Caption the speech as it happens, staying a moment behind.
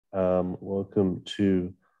Welcome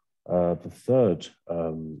to the third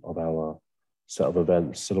of our set of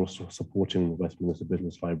events supporting the Westminster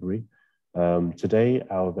Business Library. Today,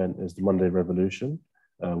 our event is the Monday Revolution,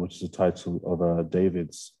 which is the title of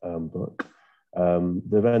David's book.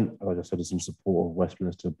 The event, like I said, is in support of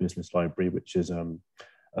Westminster Business Library, which is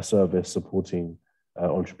a service supporting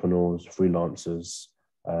entrepreneurs, freelancers,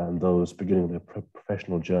 and those beginning their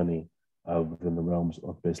professional journey within the realms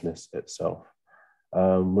of business itself.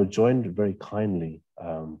 We're joined very kindly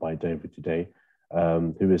by David today,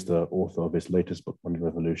 who is the author of his latest book, Monday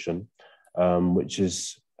Revolution, which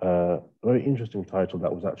is a very interesting title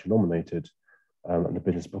that was actually nominated at the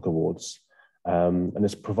Business Book Awards. And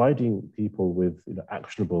it's providing people with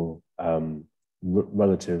actionable,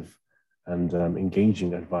 relative, and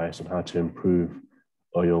engaging advice on how to improve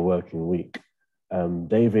your working week.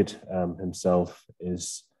 David himself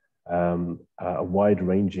is a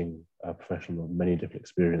wide-ranging professional of many different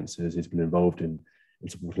experiences. He's been involved in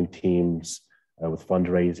supporting teams with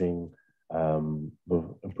fundraising, with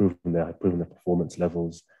improving their performance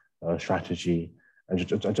levels, strategy, and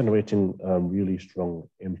generating really strong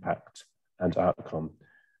impact and outcome.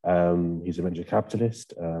 He's a venture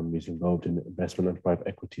capitalist. He's involved in investment and private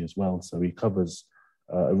equity as well. So he covers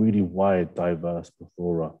a really wide, diverse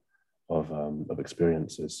plethora of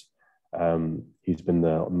experiences. He's been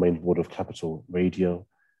on the main board of Capital Radio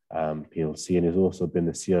PLC, and he's also been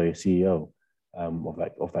the CEO of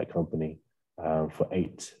that company for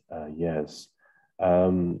 8 years.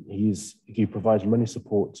 He provides many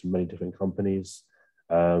support to many different companies.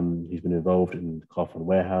 He's been involved in Carphone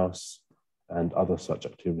Warehouse and other such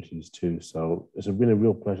activities too. So it's been a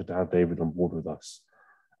real pleasure to have David on board with us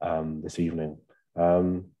this evening.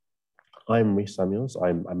 I'm Rhys Samuels.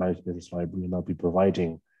 I manage the Business Library, and I'll be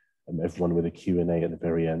providing everyone with a Q&A at the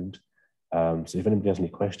very end. So if anybody has any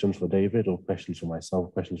questions for David or questions for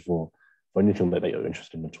myself, questions for anything that you're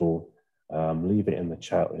interested in at all, leave it in the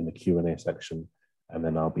chat, in the Q&A section, and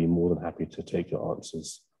then I'll be more than happy to take your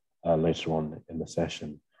answers later on in the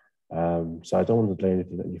session. So I don't want to delay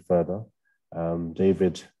anything any further.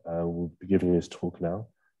 David will be giving his talk now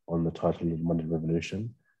on the title of the Monday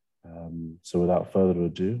Revolution. So without further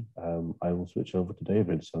ado, I will switch over to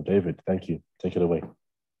David. So David, thank you. Take it away.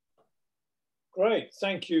 Great,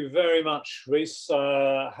 thank you very much, Rhys.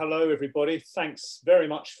 Hello, everybody. Thanks very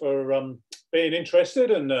much for being interested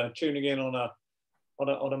and tuning in on a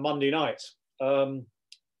Monday night.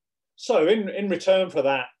 So in return for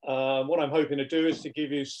that, what I'm hoping to do is to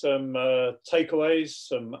give you some takeaways,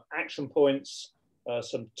 some action points,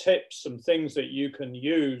 some tips, some things that you can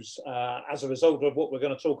use as a result of what we're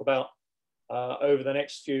going to talk about over the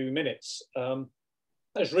next few minutes.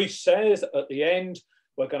 As Rhys says at the end,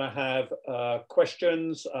 we're going to have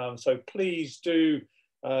questions, so please do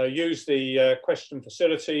use the question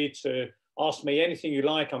facility to ask me anything you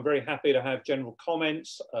like. I'm very happy to have general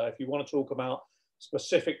comments. If you want to talk about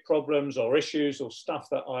specific problems or issues or stuff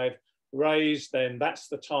that I've raised, then that's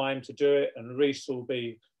the time to do it, and Rhys will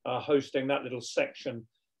be hosting that little section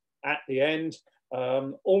at the end.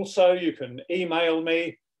 Also, you can email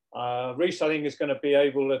me. Rhys, I think, is going to be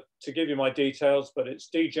able to give you my details, but it's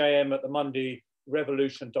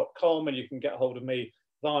djm@themonday.revolution.com, and you can get hold of me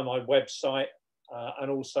via my website and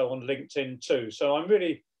also on LinkedIn too. So I'm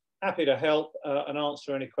really happy to help and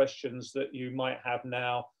answer any questions that you might have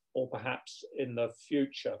now or perhaps in the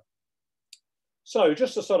future. So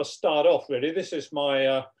just to sort of start off, really, this is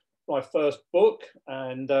my my first book,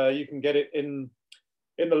 and you can get it in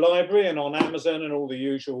the library and on Amazon and all the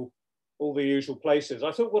usual places.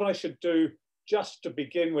 I thought what I should do just to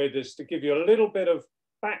begin with is to give you a little bit of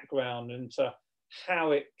background into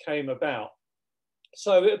how it came about.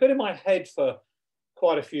 So it's been in my head for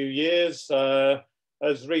quite a few years.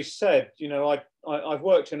 As Rhys said, you know, I've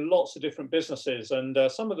worked in lots of different businesses, and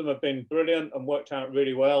some of them have been brilliant and worked out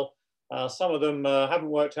really well. Some of them haven't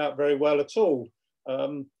worked out very well at all.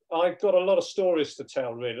 I've got a lot of stories to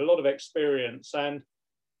tell, really, a lot of experience. And,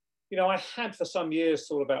 you know, I had for some years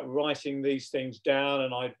thought about writing these things down,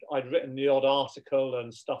 and I'd written the odd article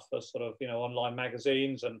and stuff for sort of, you know, online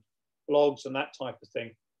magazines and blogs and that type of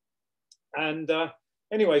thing. And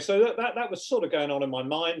anyway, so that was sort of going on in my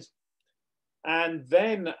mind. And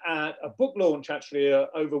then at a book launch, actually,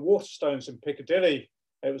 over Waterstones in Piccadilly,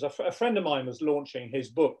 it was a friend of mine was launching his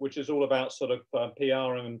book, which is all about sort of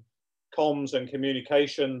PR and comms and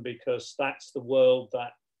communication, because that's the world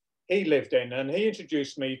that he lived in. And he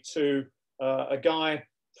introduced me to a guy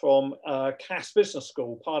from Cass Business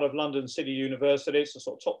School, part of London City University. It's a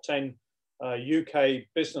sort of top 10 UK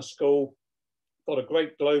business school, got a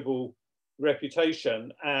great global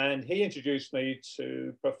reputation. And he introduced me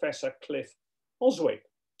to Professor Cliff Oswick.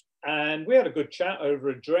 And we had a good chat over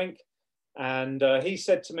a drink. And he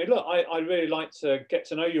said to me, look, I really like to get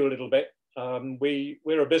to know you a little bit.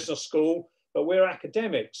 We're a business school, but we're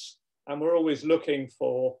academics, and we're always looking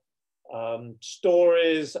for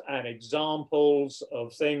stories and examples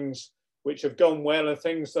of things which have gone well and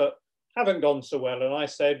things that haven't gone so well. And I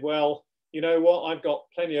said, well, you know what, I've got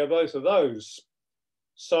plenty of both of those.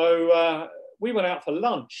 So we went out for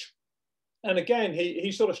lunch. And again,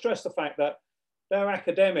 he sort of stressed the fact that they're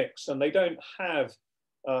academics and they don't have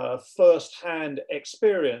first-hand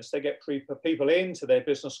experience. They get people into their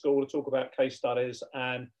business school to talk about case studies,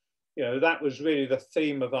 and you know, that was really the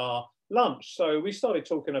theme of our lunch. So we started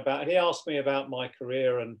talking about, and he asked me about my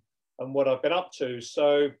career and what I've been up to.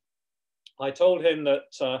 So I told him that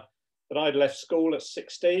that I'd left school at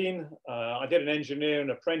 16. I did an engineering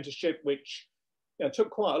apprenticeship, which, you know, took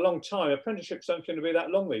quite a long time. Apprenticeships don't seem to be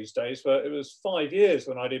that long these days, but it was 5 years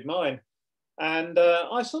when I did mine. And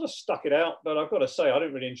I sort of stuck it out, but I've got to say, I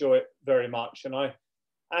didn't really enjoy it very much. And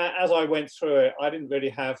as I went through it, I didn't really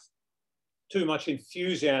have too much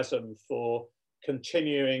enthusiasm for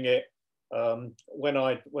continuing it when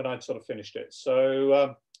I'd sort of finished it.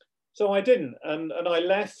 So so I didn't, and I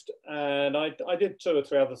left, and I did 2 or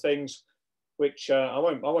 3 other things, which I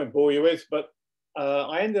won't bore you with, but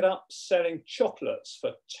I ended up selling chocolates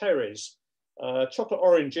for Terry's. Chocolate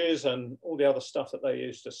oranges and all the other stuff that they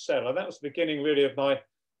used to sell. And that was the beginning really of my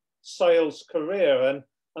sales career.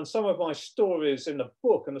 And some of my stories in the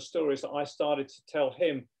book and the stories that I started to tell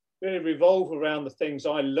him really revolve around the things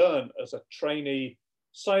I learned as a trainee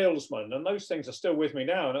salesman. And those things are still with me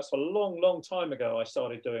now. And that's a long, long time ago I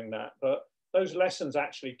started doing that. But those lessons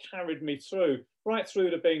actually carried me through, right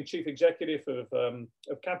through to being chief executive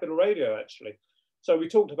of Capital Radio, actually. So we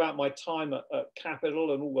talked about my time at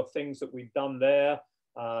Capital and all the things that we'd done there.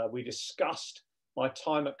 We discussed my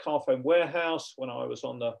time at Carphone Warehouse when I was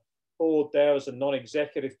on the board there as a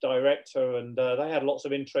non-executive director, and they had lots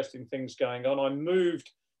of interesting things going on. I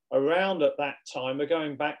moved around at that time. We're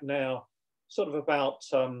going back now sort of about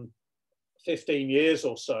 15 years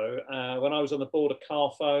or so. When I was on the board of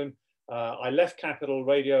Carphone, I left Capital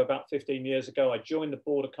Radio about 15 years ago. I joined the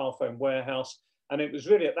board of Carphone Warehouse. And it was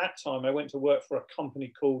really at that time I went to work for a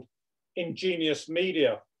company called Ingenious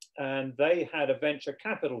Media, and they had a venture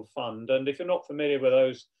capital fund. And if you're not familiar with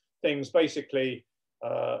those things, basically,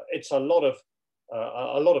 it's a lot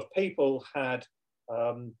of people had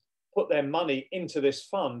put their money into this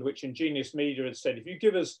fund, which Ingenious Media had said, if you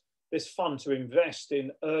give us this fund to invest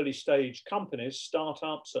in early stage companies,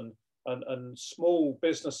 startups and small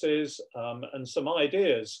businesses and some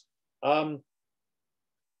ideas,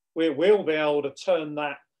 we'll be able to turn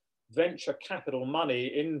that venture capital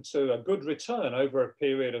money into a good return over a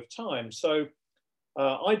period of time. So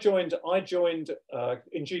I joined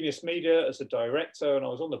Ingenious Media as a director, and I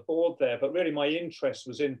was on the board there. But really, my interest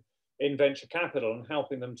was in venture capital and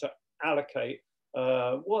helping them to allocate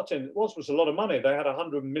what was a lot of money. They had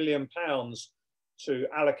 £100 million to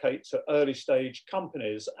allocate to early stage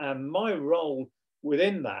companies, and my role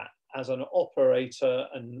within that as an operator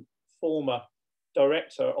and former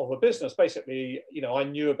director of a business, basically, you know, I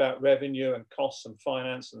knew about revenue and costs and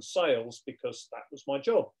finance and sales because that was my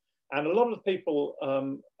job. And a lot of the people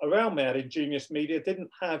around me at Ingenious Media didn't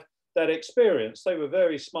have that experience. They were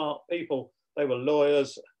very smart people. They were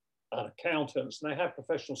lawyers and accountants, and they had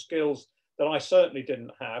professional skills that I certainly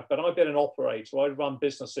didn't have. But I've been an operator. I'd run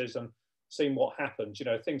businesses and seen what happens. You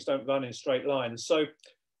know, things don't run in straight lines. So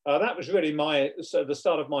that was really the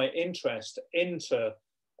start of my interest into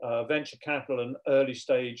venture capital and early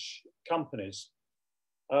stage companies.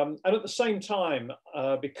 And at the same time,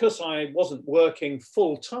 because I wasn't working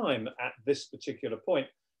full time at this particular point,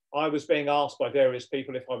 I was being asked by various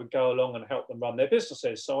people if I would go along and help them run their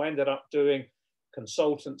businesses. So I ended up doing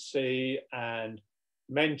consultancy and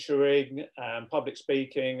mentoring and public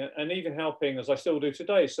speaking, and even helping, as I still do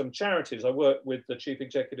today, some charities. I work with the chief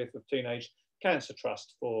executive of Teenage Cancer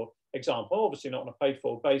Trust, for example, obviously not on a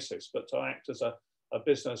paid-for basis, but to act as a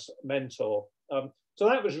business mentor. So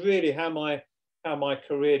that was really how my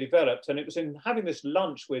career developed. And it was in having this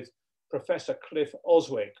lunch with Professor Cliff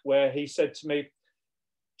Oswick, where he said to me,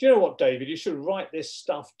 do you know what, David, you should write this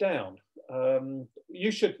stuff down.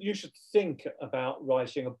 You should think about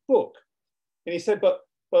writing a book. And he said, but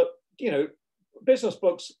you know, business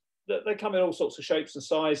books, they come in all sorts of shapes and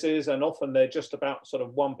sizes, and often they're just about sort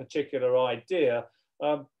of one particular idea.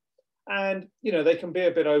 And, you know, they can be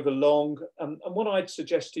a bit overlong. And what I'd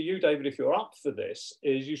suggest to you, David, if you're up for this,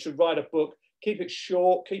 is you should write a book, keep it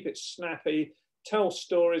short, keep it snappy, tell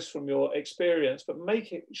stories from your experience, but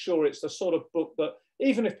make it sure it's the sort of book that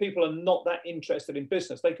even if people are not that interested in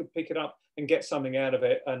business, they could pick it up and get something out of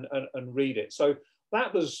it and read it. So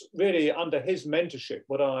that was really under his mentorship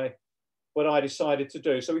what I decided to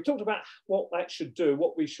do. So we talked about what that should do,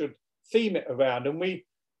 what we should theme it around, and we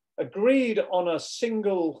agreed on a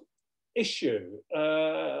single issue.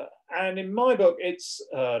 And in my book, it's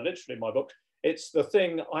literally my book, it's the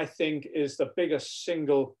thing I think is the biggest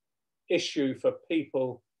single issue for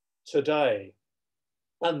people today.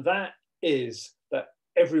 And that is that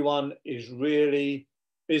everyone is really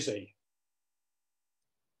busy.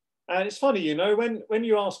 And it's funny, you know, when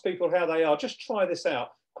you ask people how they are, just try this out.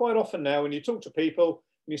 Quite often now, when you talk to people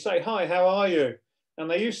and you say, "Hi, how are you?" And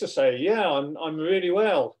they used to say, "Yeah, I'm really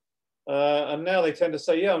well." And now they tend to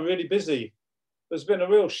say, "Yeah, I'm really busy." There's been a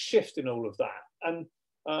real shift in all of that. And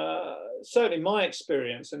certainly my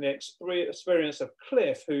experience and the experience of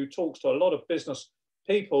Cliff, who talks to a lot of business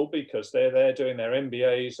people because they're there doing their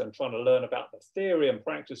MBAs and trying to learn about the theory and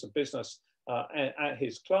practice of business at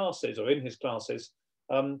his classes or in his classes.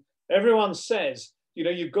 Everyone says, you know,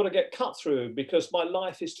 you've got to get cut through because my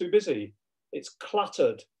life is too busy. It's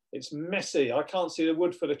cluttered. It's messy. I can't see the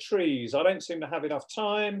wood for the trees. I don't seem to have enough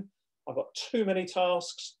time. I've got too many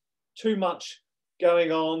tasks, too much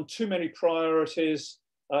going on, too many priorities.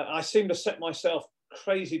 I seem to set myself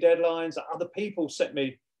crazy deadlines. Other people set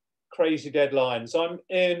me crazy deadlines. I'm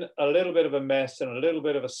in a little bit of a mess and a little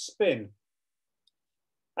bit of a spin.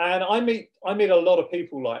 And I meet a lot of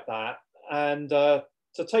people like that. And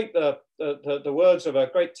to take the words of a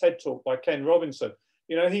great TED talk by Ken Robinson,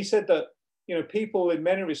 you know, he said that, you know, people in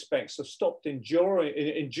many respects have stopped enjoying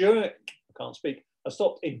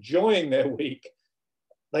their week.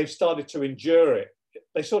 They've started to endure it.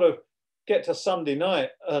 They sort of get to Sunday night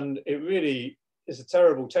and it really is a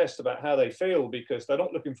terrible test about how they feel because they're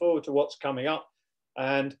not looking forward to what's coming up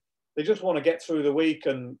and they just want to get through the week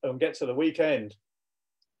and get to the weekend.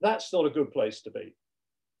 That's not a good place to be.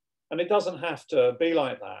 And it doesn't have to be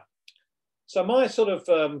like that. So my sort of,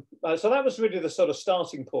 so that was really the sort of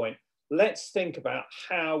starting point. Let's think about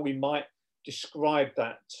how we might describe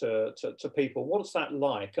that to people. What's that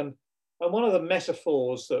like? And one of the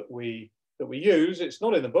metaphors that we use, it's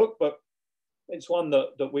not in the book, but it's one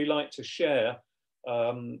that we like to share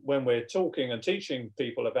when we're talking and teaching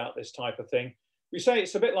people about this type of thing. We say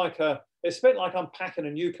it's a bit like unpacking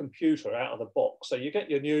a new computer out of the box. So you get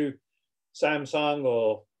your new Samsung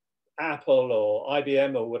or Apple or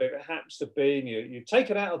IBM or whatever it happens to be, and you take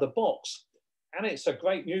it out of the box, and it's a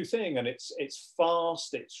great new thing, and it's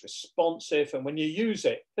fast, it's responsive, and when you use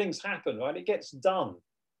it, things happen, right? It gets done,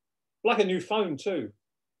 like a new phone too.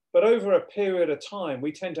 But over a period of time,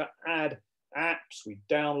 we tend to add apps, we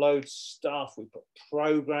download stuff, we put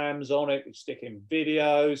programs on it, we stick in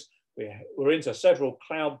videos, we're into several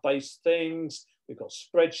cloud-based things, we've got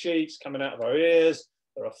spreadsheets coming out of our ears,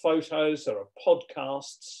 there are photos, there are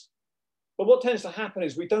podcasts. But what tends to happen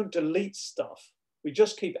is we don't delete stuff, we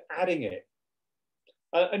just keep adding it.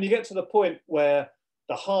 And you get to the point where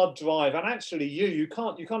the hard drive, and actually you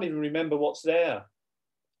can't even remember what's there.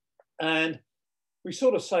 And we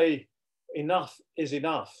sort of say, enough is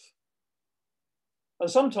enough. And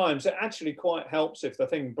sometimes it actually quite helps if the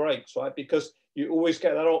thing breaks, right? Because you always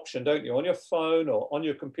get that option, don't you? On your phone or on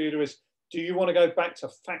your computer is, do you want to go back to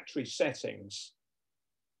factory settings?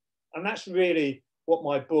 And that's really what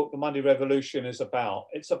my book, The Monday Revolution, is about.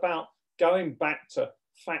 It's about going back to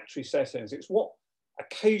factory settings. It's what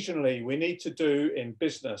occasionally we need to do in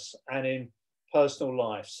business and in personal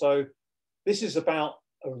life. So this is about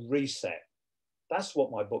a reset. That's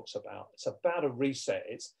what my book's about. It's about a reset.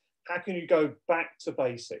 It's how can you go back to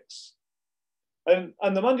basics? And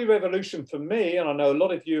the Monday Revolution for me, and I know a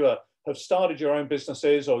lot of you have started your own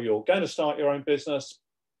businesses or you're going to start your own business.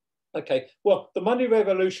 Okay, well, the Monday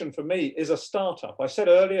Revolution for me is a startup. I said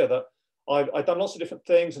earlier that I've done lots of different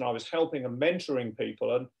things and I was helping and mentoring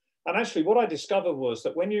people. And actually what I discovered was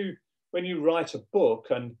that when you write a book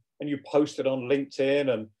and you post it on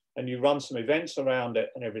LinkedIn and you run some events around it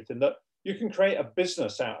and everything, that you can create a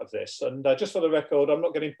business out of this. And just for the record, I'm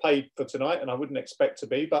not getting paid for tonight and I wouldn't expect to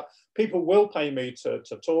be, but people will pay me to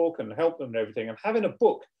talk and help them and everything. And having a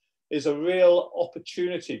book is a real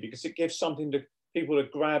opportunity because it gives something to people to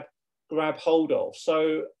grab hold of.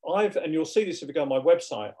 So and you'll see this if you go on my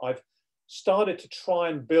website, I've started to try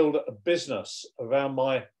and build a business around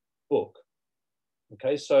my book.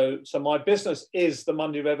 Okay, so my business is the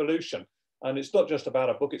Monday Revolution. And it's not just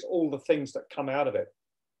about a book, it's all the things that come out of it.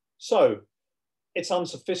 So it's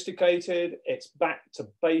unsophisticated, it's back to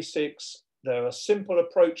basics. There are simple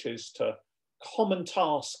approaches to common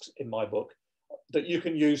tasks in my book that you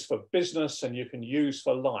can use for business and you can use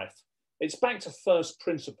for life. It's back to first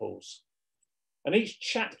principles. And each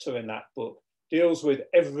chapter in that book deals with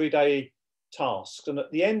everyday tasks. And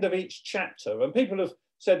at the end of each chapter, and people have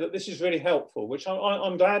said that this is really helpful, which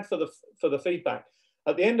I'm glad for the feedback.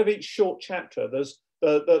 At the end of each short chapter,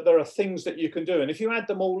 there are things that you can do. And if you add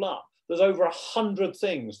them all up, there's over 100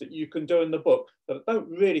 things that you can do in the book that don't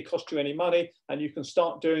really cost you any money, and you can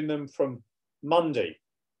start doing them from Monday.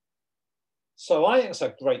 So I think it's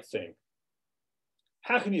a great thing.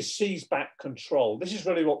 How can you seize back control? This is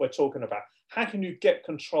really what we're talking about. How can you get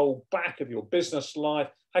control back of your business life?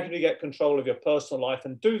 How can you get control of your personal life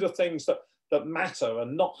and do the things that matter,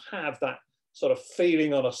 and not have that sort of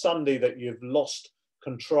feeling on a Sunday that you've lost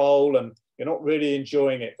control and you're not really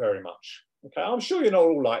enjoying it very much? Okay, I'm sure you're not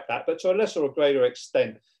all like that, but to a lesser or greater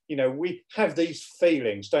extent, you know, we have these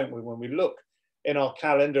feelings, don't we, when we look in our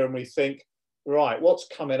calendar and we think, right, what's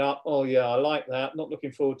coming up? Oh yeah, I like that, not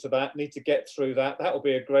looking forward to that, need to get through that, that will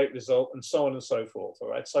be a great result, and so on and so forth. All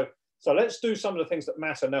right, so let's do some of the things that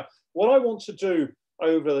matter. Now, what I want to do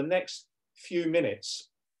over the next few minutes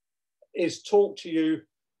is talk to you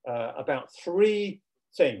about 3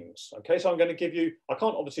 things. Okay, so I'm going to give you, I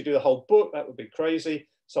can't obviously do the whole book, that would be crazy.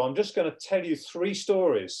 So I'm just going to tell you 3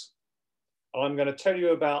 stories. I'm going to tell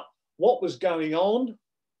you about what was going on.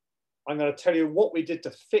 I'm going to tell you what we did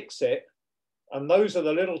to fix it. And those are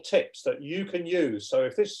the little tips that you can use. So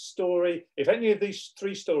if this story, if any of these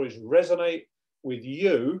 3 stories resonate with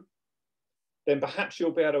you, then perhaps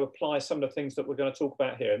you'll be able to apply some of the things that we're going to talk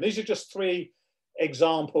about here. And these are just 3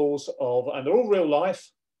 examples of, and they're all real life.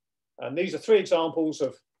 And these are 3 examples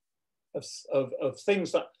of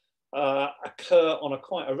things that occur on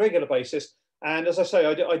quite a regular basis. And as I say,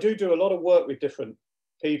 I do a lot of work with different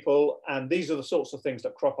people, and these are the sorts of things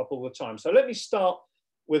that crop up all the time. So let me start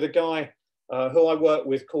with a guy who I work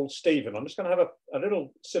with called Stephen. I'm just going to have a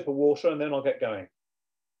little sip of water and then I'll get going.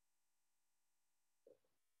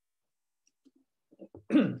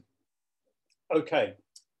 Okay,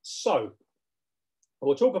 so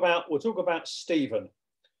we'll talk about Stephen.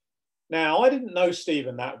 Now, I didn't know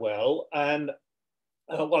Stephen that well, and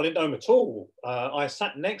well, I didn't know him at all. I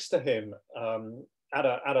sat next to him at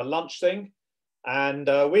a lunch thing, and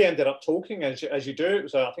we ended up talking as you do. It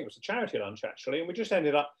was I think it was a charity lunch actually, and we just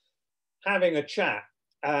ended up having a chat.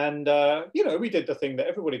 And you know, we did the thing that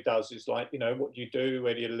everybody does, is like, you know, what do you do,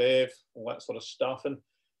 where do you live, all that sort of stuff. And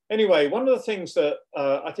anyway, one of the things that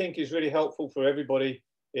I think is really helpful for everybody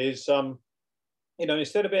is, you know,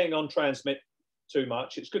 instead of being on transmit too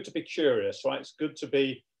much, it's good to be curious, right? It's good to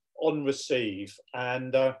be on receive.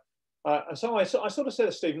 And so I sort of said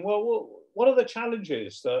to Stephen, well, what are the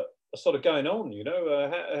challenges that are sort of going on? You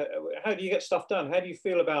know, how do you get stuff done? How do you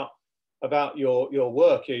feel about your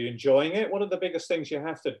work? Are you enjoying it? What are the biggest things you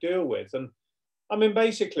have to deal with? And I mean,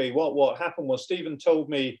 basically what happened was Stephen told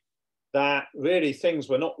me that really things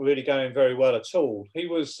were not really going very well at all. He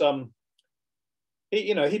was,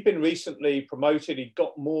 you know, he'd been recently promoted, he'd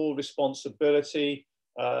got more responsibility,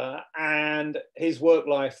 and his work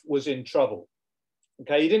life was in trouble.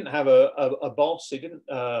 Okay, he didn't have a boss. He didn't,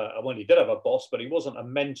 well, he did have a boss, but he wasn't a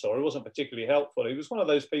mentor. He wasn't particularly helpful. He was one of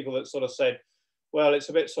those people that sort of said, well, it's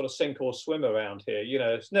a bit sort of sink or swim around here. You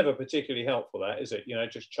know, it's never particularly helpful, that, is it? You know,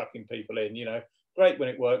 just chucking people in, you know, great when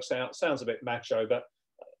it works out. Sounds a bit macho, but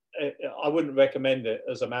I wouldn't recommend it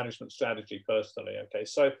as a management strategy personally. Okay,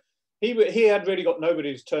 so he had really got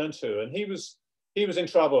nobody to turn to, and he was in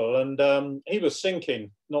trouble, and he was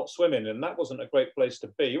sinking, not swimming, and that wasn't a great place to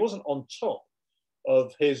be. He wasn't on top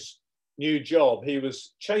of his new job. He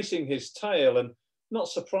was chasing his tail, and not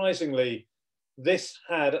surprisingly, this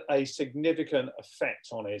had a significant effect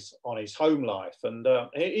on his home life. And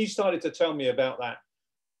he started to tell me about that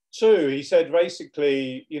too. He said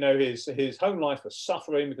basically, you know, his home life was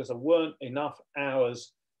suffering because there weren't enough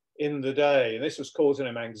hours in the day, and this was causing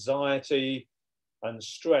him anxiety and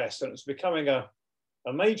stress, and it was becoming a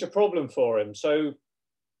major problem for him. So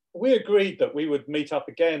we agreed that we would meet up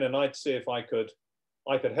again, and I'd see if I could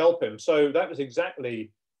help him. So that was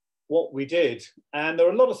exactly what we did. And there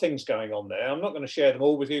are a lot of things going on there. I'm not going to share them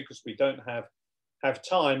all with you because we don't have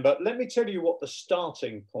time, but let me tell you what the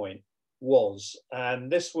starting point was,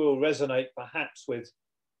 and this will resonate perhaps with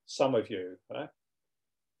some of you. Right?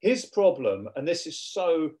 His problem, and this is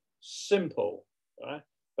so simple, right?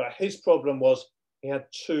 But his problem was he had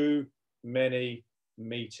too many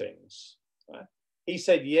meetings. Right? He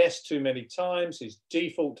said yes too many times. His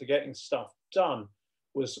default to getting stuff done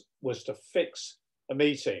was to fix a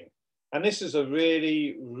meeting. And this is a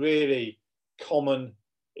really, really common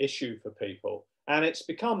issue for people. And it's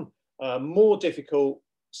become more difficult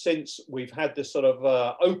since we've had this sort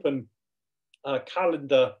of open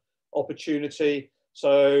calendar opportunity.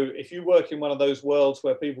 So if you work in one of those worlds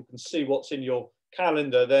where people can see what's in your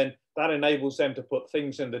calendar, then that enables them to put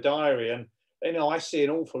things in the diary. And, you know, I see an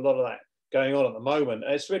awful lot of that going on at the moment.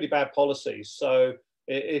 It's really bad policy. So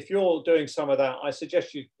if you're doing some of that, I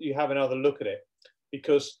suggest you have another look at it,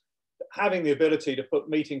 because having the ability to put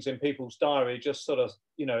meetings in people's diary just sort of,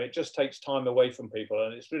 you know, it just takes time away from people,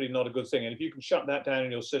 and it's really not a good thing. And if you can shut that down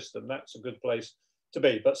in your system, that's a good place to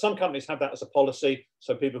be. But some companies have that as a policy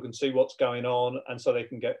so people can see what's going on and so they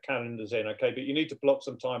can get calendars in, okay? But you need to block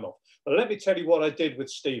some time off. But let me tell you what I did with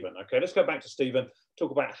Stephen, okay? Let's go back to Stephen,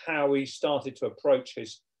 talk about how he started to approach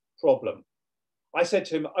his problem. I said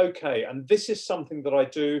to him, okay, and this is something that I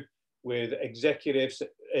do with executives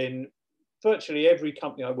in virtually every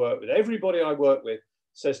company I work with. Everybody I work with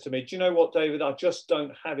says to me, do you know what, David, I just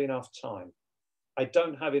don't have enough time. I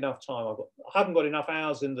don't have enough time. I haven't got enough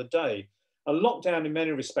hours in the day. And lockdown in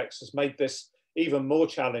many respects has made this even more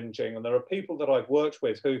challenging. And there are people that I've worked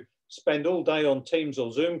with who spend all day on Teams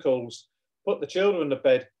or Zoom calls, put the children to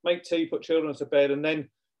bed, make tea, put children to bed, and then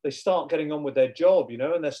they start getting on with their job, you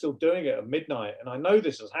know, and they're still doing it at midnight. And I know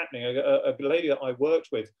this is happening. A lady that I worked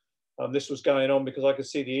with, this was going on because I could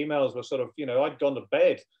see the emails were sort of, you know, I'd gone to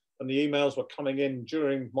bed and the emails were coming in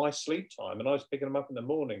during my sleep time and I was picking them up in the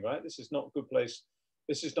morning, right? This is not a good place.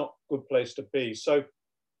 This is not a good place to be. So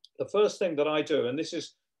the first thing that I do, and this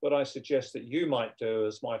is what I suggest that you might do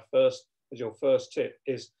as your first tip,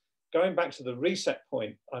 is going back to the reset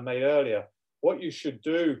point I made earlier. What you should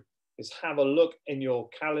do is have a look in your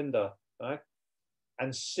calendar, right,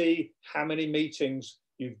 and see how many meetings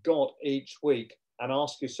you've got each week and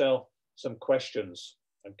ask yourself some questions,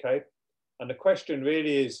 okay? And the question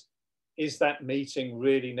really is that meeting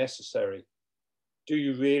really necessary? Do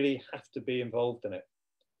you really have to be involved in it?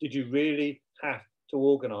 Did you really have to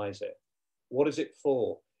organize it? What is it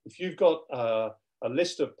for? If you've got a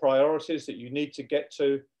list of priorities that you need to get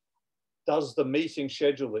to, does the meeting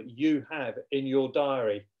schedule that you have in your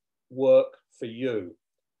diary work for you?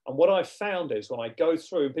 And what I've found is when I go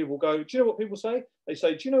through and people go, do you know what people say? They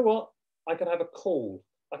say, do you know what? I can have a call.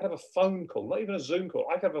 I can have a phone call, not even a Zoom call.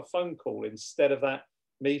 I can have a phone call instead of that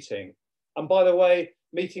meeting. And by the way,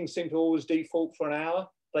 meetings seem to always default for an hour.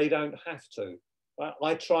 They don't have to.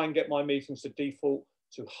 I try and get my meetings to default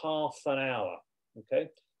to half an hour, okay?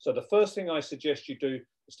 So the first thing I suggest you do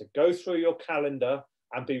is to go through your calendar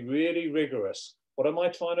and be really rigorous. What am I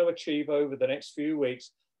trying to achieve over the next few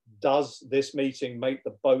weeks? Does this meeting make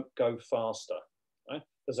the boat go faster? Right?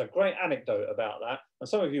 There's a great anecdote about that, and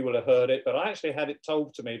some of you will have heard it, but I actually had it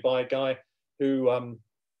told to me by a guy who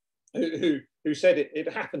said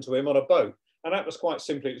it happened to him on a boat. And that was quite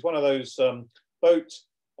simply, it's one of those boat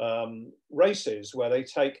races where they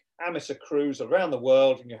take amateur crews around the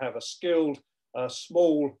world and you have a skilled,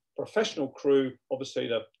 small professional crew, obviously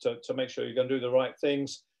to make sure you're going to do the right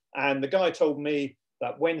things. And the guy told me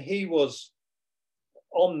that when he was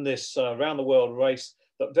on this round the world race,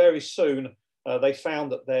 that very soon they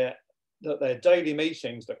found that their daily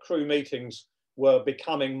meetings, the crew meetings, were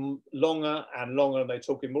becoming longer and longer, and they're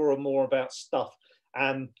talking more and more about stuff.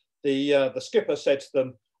 And the skipper said to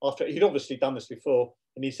them, after he'd obviously done this before,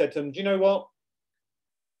 and he said to them, do you know what?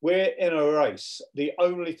 We're in a race. The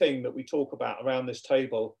only thing that we talk about around this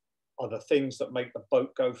table are the things that make the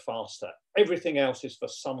boat go faster. Everything else is for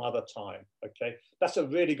some other time, okay? That's a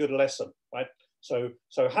really good lesson, right? So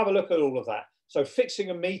have a look at all of that. So fixing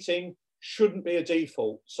a meeting shouldn't be a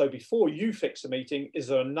default. So before you fix a meeting, is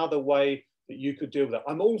there another way that you could deal with it?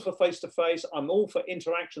 I'm all for face-to-face. I'm all for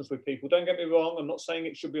interactions with people. Don't get me wrong. I'm not saying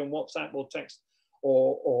it should be on WhatsApp or text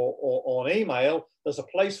or on email. There's a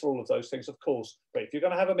place for all of those things, of course. But if you're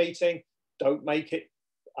going to have a meeting, don't make it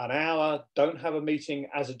an hour. Don't have a meeting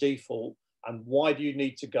as a default. And why do you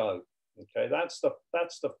need to go? Okay, that's the.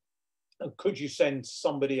 And could you send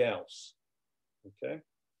somebody else? Okay.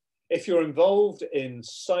 If you're involved in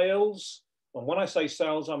sales, and when I say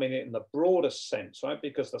sales, I mean it in the broadest sense, right?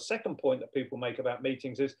 Because the second point that people make about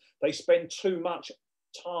meetings is they spend too much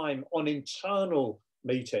time on internal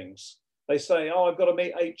meetings. They say, oh, I've got to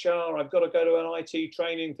meet HR, I've got to go to an IT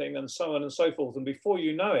training thing, and so on and so forth. And before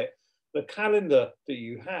you know it, the calendar that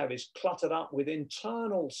you have is cluttered up with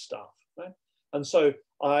internal stuff, right? And so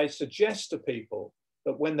I suggest to people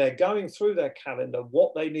that when they're going through their calendar,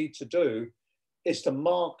 what they need to do is to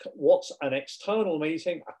mark what's an external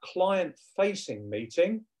meeting, a client-facing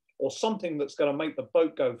meeting, or something that's going to make the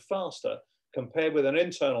boat go faster, compared with an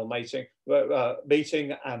internal meeting.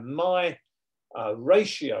 And my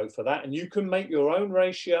ratio for that, and you can make your own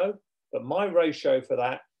ratio, but my ratio for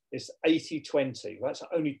that is 80-20. That's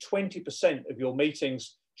only 20% of your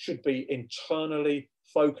meetings should be internally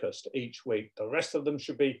focused each week. The rest of them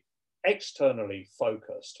should be externally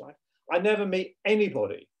focused, right? I never meet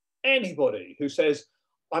anybody who says,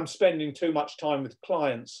 I'm spending too much time with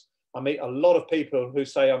clients. I meet a lot of people who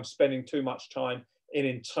say I'm spending too much time in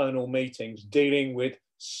internal meetings dealing with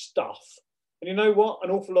stuff. And you know what?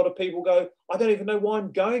 An awful lot of people go, I don't even know why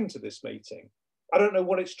I'm going to this meeting. I don't know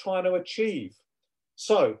what it's trying to achieve.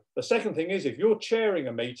 So the second thing is, if you're chairing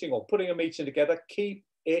a meeting or putting a meeting together, keep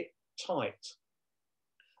it tight.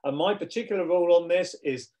 And my particular rule on this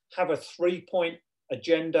is have a 3-point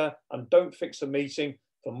agenda and don't fix a meeting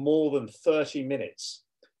for more than 30 minutes.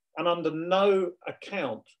 And under no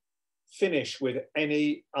account, finish with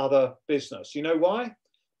any other business. You know why?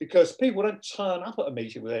 Because people don't turn up at a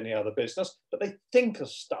meeting with any other business, but they think of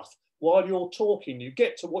stuff while you're talking. You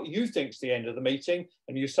get to what you think's the end of the meeting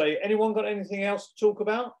and you say, anyone got anything else to talk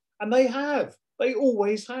about? And they have. They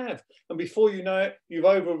always have. And before you know it, you've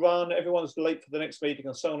overrun, everyone's late for the next meeting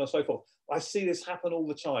and so on and so forth. I see this happen all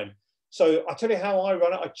the time. So I tell you how I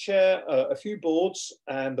run it. I chair a few boards,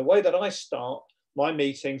 and the way that I start my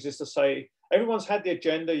meetings is to say, everyone's had the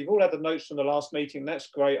agenda, you've all had the notes from the last meeting, that's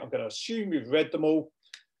great. I'm going to assume you've read them all.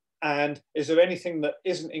 And is there anything that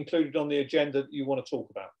isn't included on the agenda that you want to talk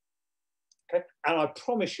about? Okay. And I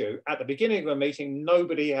promise you, at the beginning of a meeting,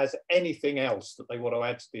 nobody has anything else that they want to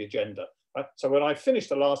add to the agenda. Right? So when I finish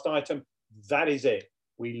the last item, that is it.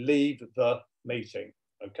 We leave the meeting.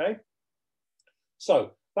 Okay.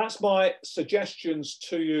 So that's my suggestions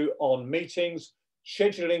to you on meetings,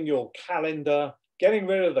 scheduling your calendar, getting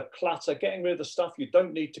rid of the clutter, getting rid of the stuff you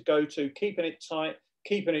don't need to go to, keeping it tight,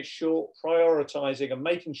 keeping it short, prioritizing and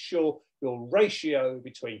making sure your ratio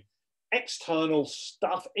between external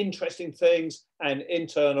stuff, interesting things, and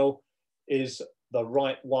internal is the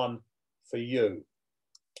right one for you.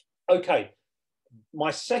 Okay,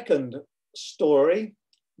 my second story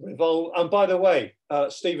revolves, and by the way,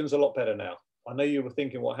 Stephen's a lot better now. I know you were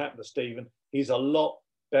thinking what happened to Stephen. He's a lot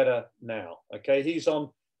better now. Okay, he's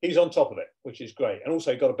on top of it, which is great. And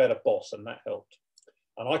also he got a better boss, and that helped.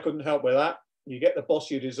 And I couldn't help with that. You get the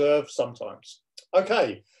boss you deserve sometimes.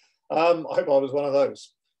 Okay, I hope I was one of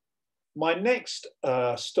those. My next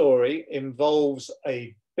story involves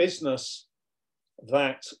a business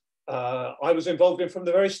that I was involved in from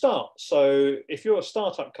the very start. So if you're a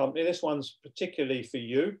startup company, this one's particularly for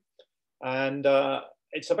you. And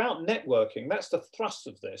it's about networking. That's the thrust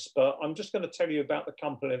of this. But I'm just going to tell you about the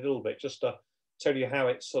company a little bit, just to tell you how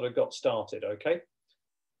it sort of got started, okay?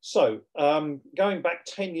 So going back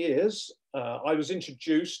 10 years, I was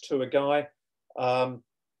introduced to a guy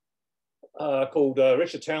called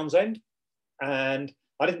Richard Townsend, and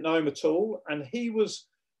I didn't know him at all. And he was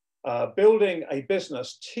building a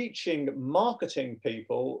business teaching marketing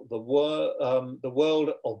people the world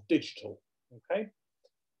of digital, okay?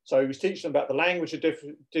 So he was teaching them about the language of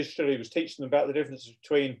digital. He was teaching them about the difference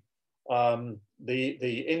between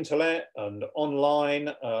the internet and online,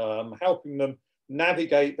 helping them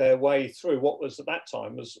navigate their way through what was at that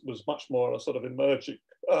time was much more a sort of emerging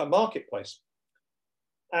marketplace.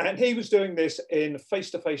 And he was doing this in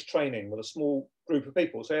face-to-face training with a small group of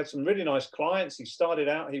people. So he had some really nice clients. He started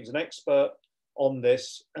out, he was an expert on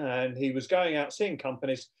this, and he was going out seeing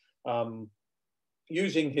companies,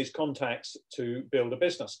 using his contacts to build a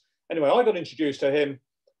business. Anyway, I got introduced to him,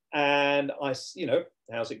 and I, you know,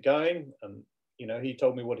 how's it going? And, you know, he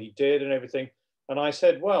told me what he did and everything. And I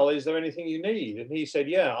said, well, is there anything you need? And he said,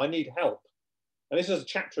 yeah, I need help. And this is a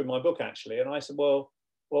chapter in my book, actually. And I said, well,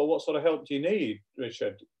 what sort of help do you need,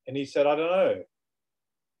 Richard? And he said, I don't know.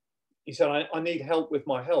 He said, I need help with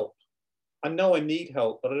my help. I know I need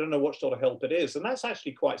help, but I don't know what sort of help it is. And that's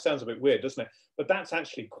actually sounds a bit weird, doesn't it? But that's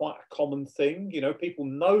actually quite a common thing. You know, people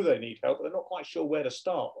know they need help, but they're not quite sure where to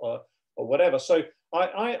start or whatever. So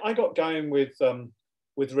I got going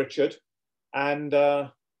with Richard, and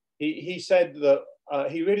he said that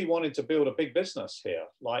he really wanted to build a big business here,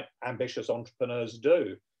 like ambitious entrepreneurs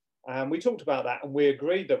do. And we talked about that, and we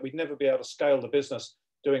agreed that we'd never be able to scale the business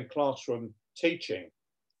doing classroom teaching.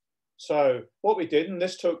 So what we did, and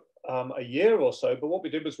this took a year or so, but what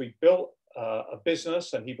we did was we built a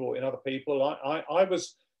business, and he brought in other people. I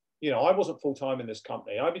was, you know, I wasn't full-time in this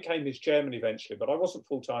company. I became his chairman eventually, but I wasn't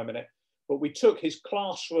full-time in it. But we took his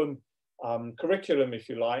classroom curriculum, if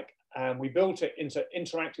you like, and we built it into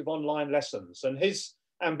interactive online lessons. And his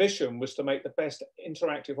ambition was to make the best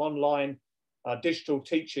interactive online digital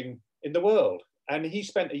teaching in the world. And he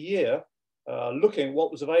spent a year looking at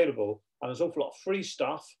what was available, and there's an awful lot of free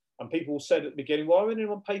stuff. And people said at the beginning, why would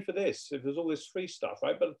anyone pay for this if there's all this free stuff,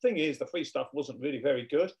 right? But the thing is, the free stuff wasn't really very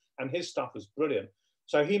good, and his stuff was brilliant.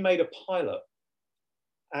 So he made a pilot,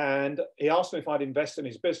 and he asked me if I'd invest in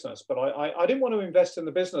his business. But I didn't want to invest in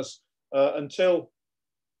the business until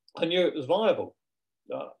I knew it was viable.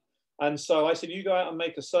 And so I said, you go out and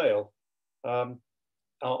make a sale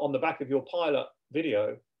on the back of your pilot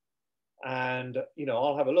video, and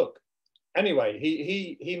I'll have a look. Anyway,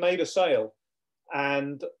 he made a sale,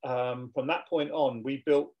 and from that point on, we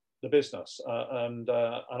built the business, and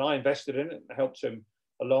I invested in it and helped him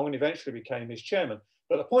along, and eventually became his chairman.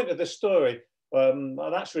 But the point of this story, and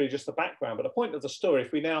that's really just the background, but the point of the story,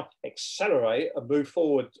 if we now accelerate and move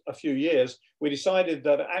forward a few years, we decided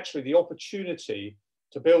that actually the opportunity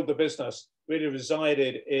to build the business really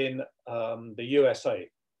resided in the USA.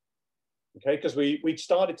 Okay, because we'd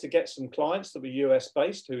started to get some clients that were US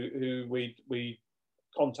based who we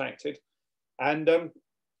contacted, and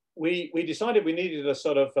we decided we needed a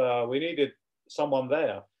sort of we needed someone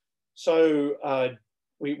there. So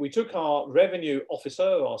we took our revenue officer,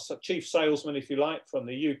 our chief salesman, if you like, from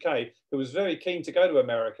the UK, who was very keen to go to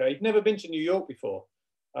America. He'd never been to New York before,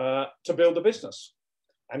 to build a business.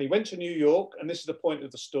 And he went to New York, and this is the point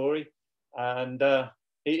of the story. And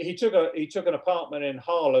he took an apartment in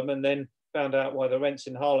Harlem, and then found out why the rents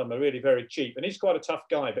in Harlem are really very cheap. And he's quite a tough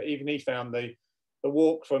guy, but even he found the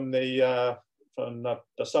walk from the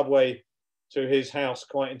subway to his house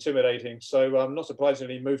quite intimidating. So not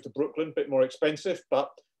surprisingly, he moved to Brooklyn, a bit more expensive, but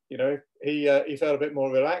he felt a bit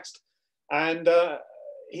more relaxed. And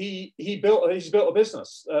he's built a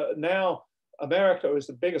business. Now America is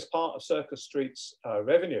the biggest part of Circus Street's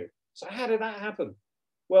revenue. So how did that happen?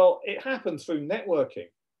 Well, it happened through networking,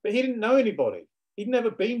 but he didn't know anybody. He'd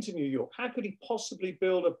never been to New York. How could he possibly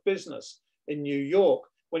build a business in New York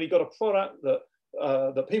when he got a product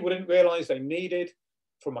that people didn't realize they needed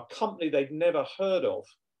from a company they'd never heard of?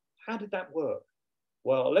 How did that work?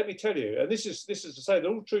 Well, let me tell you, and this is to say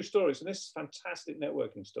they're all true stories, and this is a fantastic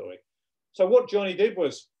networking story. So what Johnny did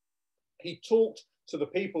was he talked to the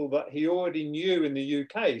people that he already knew in the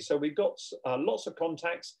UK. So we got lots of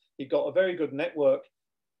contacts. He got a very good network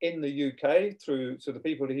in the UK through the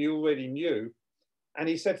people that he already knew. And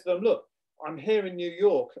he said to them, look, I'm here in New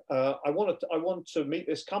York. I want to meet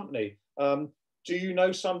this company. Do you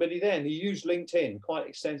know somebody there? And he used LinkedIn quite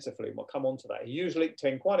extensively. We'll come on to that. He used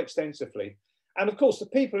LinkedIn quite extensively. And of course, the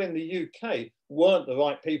people in the UK weren't the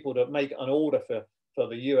right people to make an order for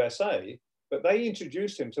the USA, but they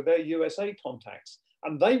introduced him to their USA contacts.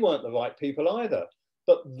 And they weren't the right people either,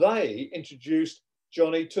 but they introduced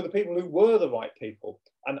Johnny to the people who were the right people.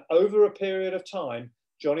 And over a period of time,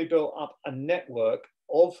 Johnny built up a network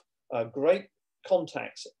of great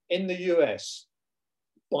contacts in the US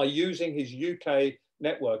by using his UK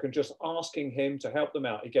network and just asking him to help them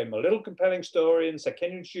out. He gave him a little compelling story and said,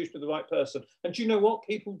 can you introduce me to the right person? And do you know what?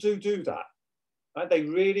 People do that. Right? They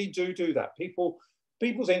really do that.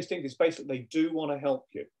 People's instinct is basically they do want to help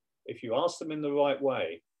you. If you ask them in the right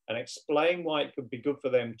way and explain why it could be good for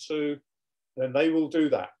them too, then they will do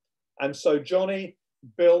that. And so Johnny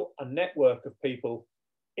built a network of people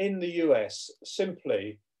in the US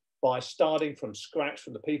simply by starting from scratch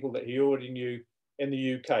from the people that he already knew in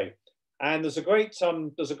the UK. And there's a great,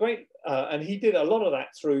 and he did a lot of that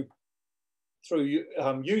through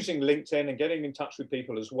using LinkedIn and getting in touch with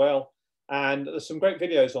people as well. And there's some great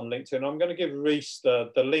videos on LinkedIn. I'm going to give Reese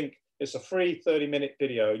the link. It's a free 30-minute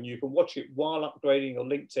video, and you can watch it while upgrading your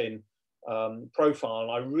LinkedIn profile.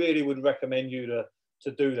 And I really would recommend you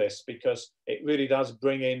to do this because it really does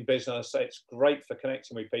bring in business. It's great for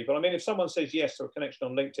connecting with people. I mean, if someone says yes to a connection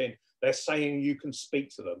on LinkedIn, they're saying you can speak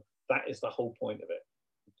to them. That is the whole point of it.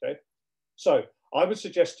 Okay. So I would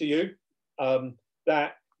suggest to you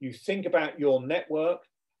that you think about your network.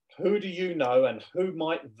 Who do you know and who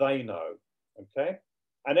might they know? Okay.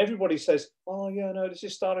 And everybody says, oh, yeah, no, this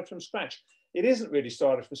is started from scratch. It isn't really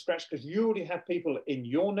started from scratch because you already have people in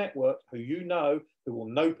your network who you know, who will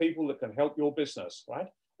know people that can help your business, right?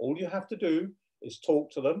 All you have to do is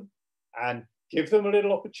talk to them and give them a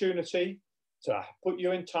little opportunity to put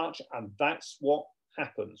you in touch. And that's what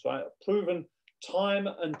happens, right? Proven time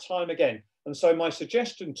and time again. And so my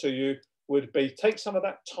suggestion to you would be take some of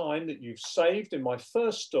that time that you've saved in my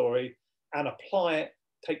first story and apply it.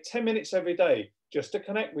 Take 10 minutes every day just to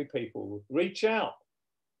connect with people, reach out,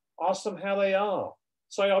 ask them how they are.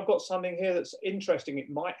 Say, I've got something here that's interesting. It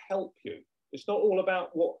might help you. It's not all about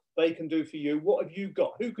what they can do for you. What have you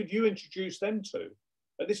got? Who could you introduce them to?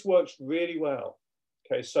 But this works really well.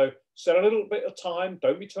 Okay, so set a little bit of time.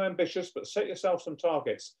 Don't be too ambitious, but set yourself some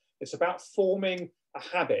targets. It's about forming a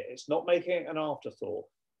habit. It's not making it an afterthought.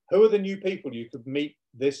 Who are the new people you could meet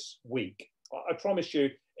this week? I promise you,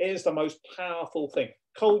 it is the most powerful thing.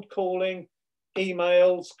 Cold calling,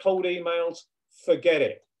 emails, cold emails, forget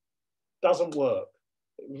it. Doesn't work.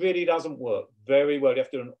 It really doesn't work very well. You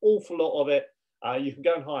have to do an awful lot of it. You can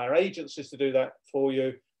go and hire agencies to do that for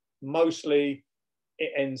you. mostly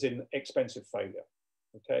it ends in expensive failure.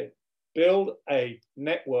 Okay, build a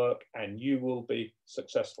network and you will be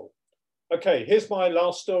successful. Okay, here's my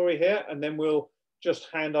last story here, and then we'll just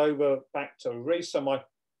hand over back to Reese. So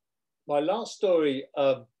my last story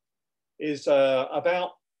is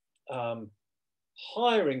about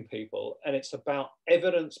hiring people, and it's about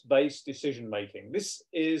evidence-based decision-making. This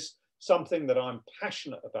is something that I'm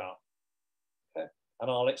passionate about, okay?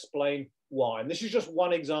 And I'll explain why. And this is just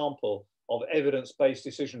one example of evidence-based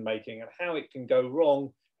decision-making and how it can go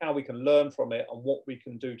wrong, how we can learn from it, and what we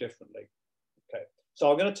can do differently. Okay,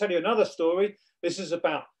 so I'm going to tell you another story. This is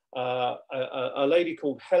about a lady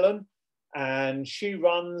called Helen, and she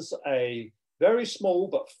runs a very small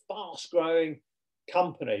but fast-growing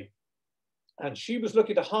company. And she was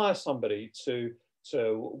looking to hire somebody to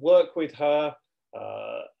work with her,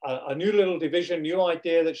 a new little division, new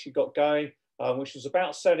idea that she got going, which was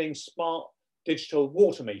about selling smart digital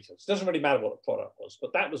water meters. Doesn't really matter what the product was,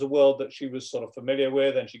 but that was a world that she was sort of familiar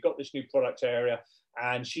with, and she got this new product area,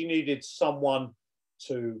 and she needed someone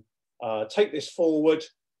to take this forward.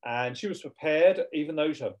 And she was prepared, even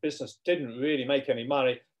though her business didn't really make any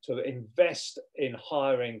money, to invest in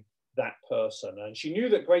hiring that person. And she knew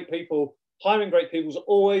that hiring great people is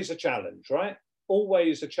always a challenge, right?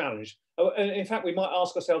 Always a challenge. And in fact, we might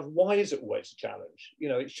ask ourselves, why is it always a challenge? You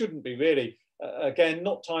know, it shouldn't be really. Again,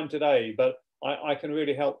 not time today, but I can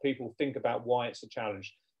really help people think about why it's a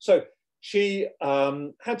challenge. So she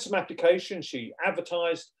had some applications. She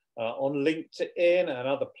advertised on LinkedIn and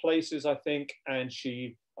other places, I think, and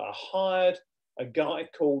she hired a guy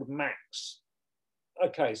called Max.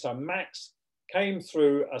 Okay, so Max came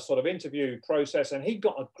through a sort of interview process, and he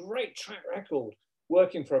got a great track record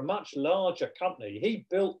working for a much larger company. He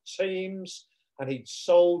built teams and he'd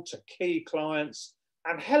sold to key clients,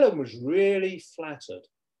 and Helen was really flattered.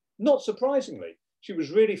 Not surprisingly, she was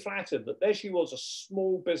really flattered that there she was, a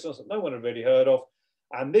small business that no one had really heard of,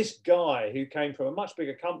 and this guy who came from a much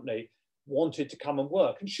bigger company wanted to come and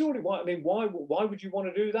work. And surely, why would you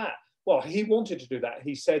want to do that? Well, he wanted to do that.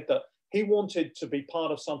 He said that he wanted to be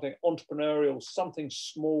part of something entrepreneurial, something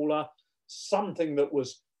smaller, something that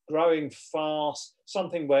was growing fast,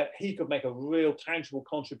 something where he could make a real tangible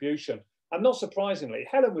contribution. And not surprisingly,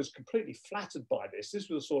 Helen was completely flattered by this. This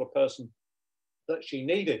was the sort of person that she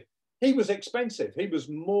needed. He was expensive. He was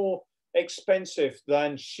more expensive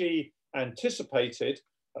than she anticipated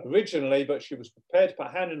originally, but she was prepared to put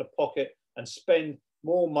a hand in the pocket and spend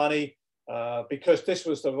more money because this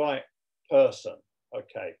was the right person.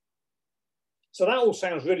 Okay. So that all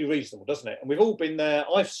sounds really reasonable, doesn't it? And we've all been there.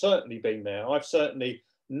 I've certainly been there. I've certainly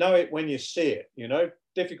know it when you see it, you know,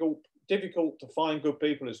 difficult to find good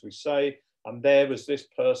people, as we say. And there was this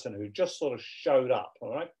person who just sort of showed up.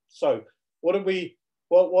 All right. So how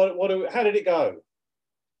did it go?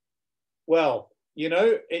 Well, you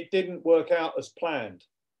know, it didn't work out as planned.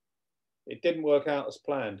 It didn't work out as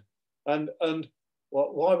planned. And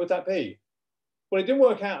why would that be? Well, it didn't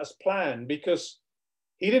work out as planned because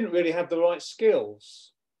he didn't really have the right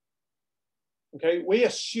skills. Okay, we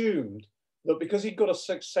assumed that because he got a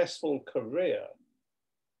successful career,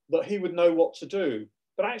 that he would know what to do.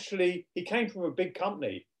 But actually, he came from a big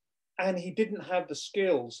company and he didn't have the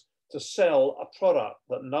skills to sell a product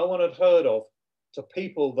that no one had heard of to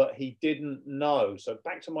people that he didn't know. So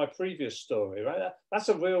back to my previous story, right? That's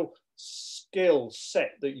a real skill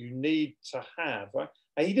set that you need to have, right?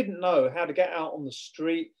 And he didn't know how to get out on the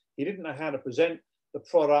street. He didn't know how to present the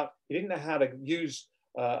product. He didn't know how to use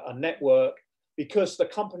a network because the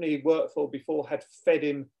company he worked for before had fed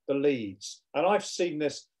him the leads. And I've seen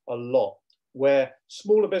this a lot, where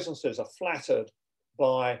smaller businesses are flattered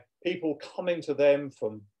by people coming to them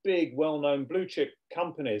from big, well-known blue chip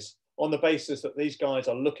companies on the basis that these guys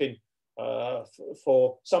are looking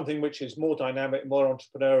for something which is more dynamic, more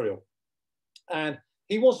entrepreneurial. And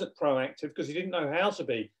he wasn't proactive because he didn't know how to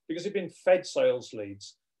be, because he'd been fed sales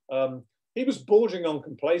leads. He was bordering on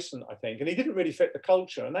complacent, I think, and he didn't really fit the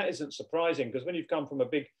culture. And that isn't surprising, because when you've come from a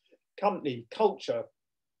big company culture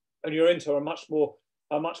and you're into a much more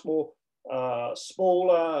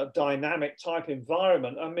smaller, dynamic type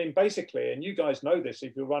environment, I mean, basically, and you guys know this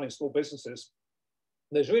if you're running small businesses,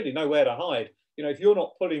 there's really nowhere to hide. You know, if you're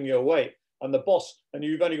not pulling your weight and the boss, and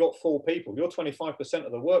you've only got 4 people, you're 25%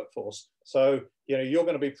 of the workforce. So, you know, you're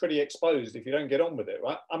going to be pretty exposed if you don't get on with it,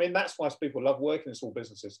 right? I mean, that's why people love working in small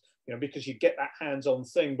businesses, you know, because you get that hands-on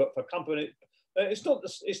thing. But for company, it's not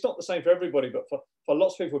the same for everybody, but for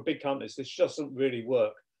lots of people with big companies, this just doesn't really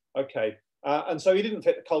work. Okay. And so he didn't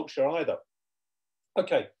fit the culture either.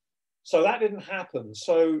 Okay. So that didn't happen.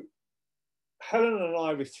 So Helen and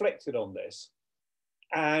I reflected on this,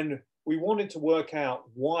 and we wanted to work out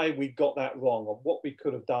why we got that wrong or what we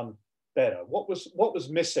could have done better. What was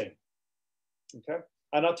missing? Okay,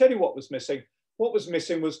 and I'll tell you what was missing. What was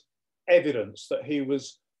missing was evidence that he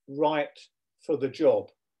was right for the job,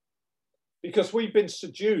 because we've been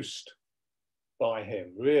seduced by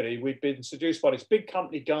him. Really, we've been seduced by this big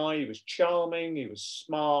company guy. He was charming, he was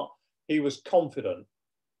smart, he was confident,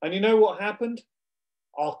 and you know what happened?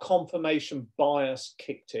 Our confirmation bias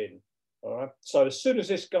kicked in. All right. So as soon as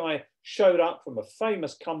this guy showed up from a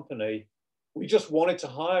famous company, we just wanted to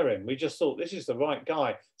hire him. We just thought this is the right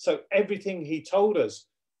guy. So everything he told us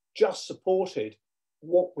just supported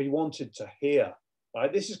what we wanted to hear.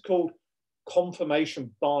 Right? This is called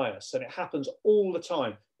confirmation bias, and it happens all the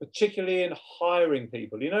time, particularly in hiring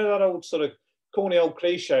people. You know that old sort of corny old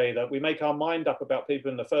cliche that we make our mind up about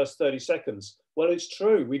people in the first 30 seconds? Well, it's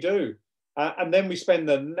true, we do. And then we spend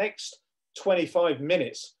the next 25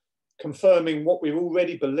 minutes confirming what we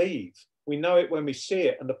already believe. We know it when we see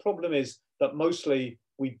it. And the problem is that mostly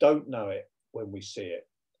we don't know it when we see it.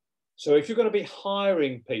 So if you're going to be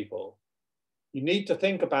hiring people, you need to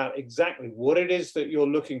think about exactly what it is that you're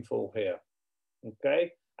looking for here.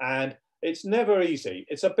 Okay? And it's never easy.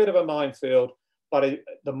 It's a bit of a minefield, but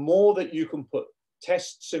the more that you can put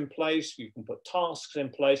tests in place, you can put tasks in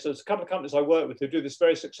place. There's a couple of companies I work with who do this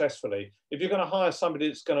very successfully. If you're going to hire somebody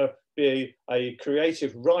that's going to be a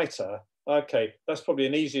creative writer, okay, that's probably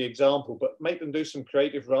an easy example, but make them do some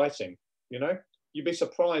creative writing. You know, you'd be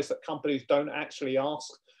surprised that companies don't actually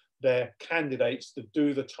ask their candidates to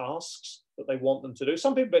do the tasks that they want them to do.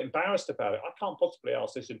 Some people are embarrassed about it. I can't possibly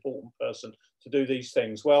ask this important person to do these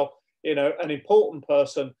things. Well, you know, an important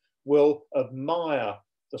person will admire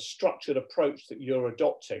the structured approach that you're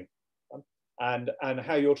adopting and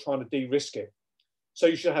how you're trying to de-risk it. So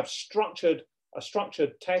you should have structured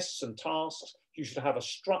tests and tasks. You should have a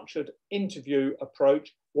structured interview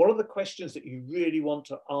approach. What are the questions that you really want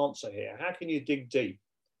to answer here? How can you dig deep?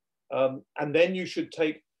 And then you should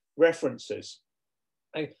take references.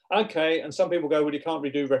 Okay, and some people go, well, you can't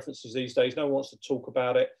really do references these days. No one wants to talk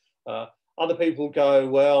about it. Other people go,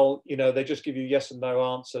 well, you know, they just give you yes and no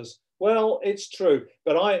answers. Well, it's true,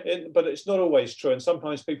 but it's not always true. And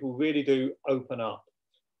sometimes people really do open up.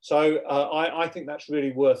 So I think that's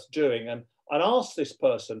really worth doing. And ask this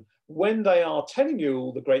person, when they are telling you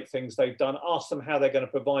all the great things they've done, ask them how they're going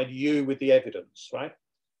to provide you with the evidence, right?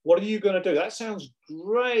 What are you going to do? That sounds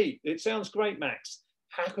great. It sounds great, Max.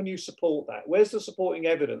 How can you support that? Where's the supporting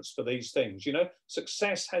evidence for these things? You know,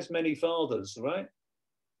 success has many fathers, right?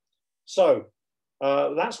 So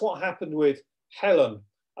that's what happened with Helen.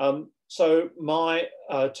 So my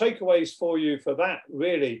takeaways for you for that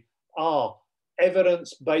really are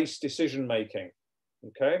evidence-based decision-making,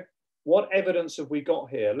 okay? What evidence have we got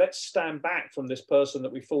here? Let's stand back from this person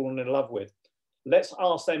that we've fallen in love with. Let's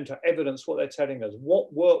ask them to evidence what they're telling us.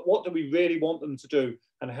 What do we really want them to do,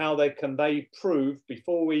 and how can they prove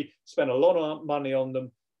before we spend a lot of money on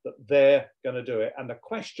them that they're going to do it? And the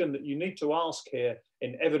question that you need to ask here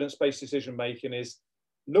in evidence-based decision-making is,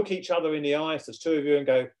 look each other in the eye, if there's two of you, and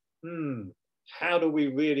go, how do we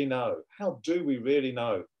really know? How do we really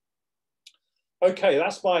know? Okay,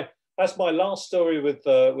 that's my last story with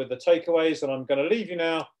the takeaways, and I'm going to leave you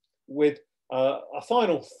now with a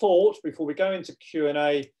final thought before we go into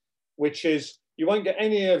Q&A, which is you won't get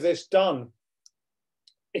any of this done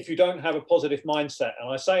if you don't have a positive mindset.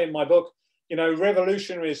 And I say in my book, you know,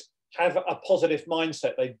 revolutionaries have a positive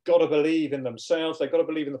mindset. They've got to believe in themselves. They've got to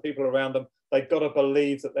believe in the people around them. They've got to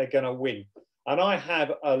believe that they're going to win. And I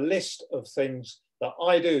have a list of things that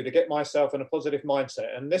I do to get myself in a positive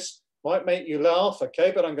mindset. And this might make you laugh,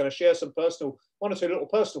 okay, but I'm going to share some one or two little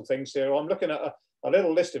personal things here. I'm looking at a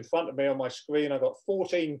little list in front of me on my screen. I've got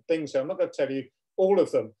 14 things here. I'm not going to tell you all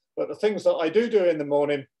of them, but the things that I do in the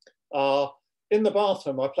morning are, in the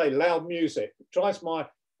bathroom, I play loud music. It drives my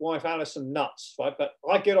wife Alison nuts, right? But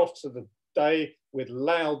I get off to the day with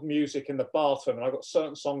loud music in the bathroom, and I've got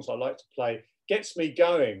certain songs I like to play. Gets me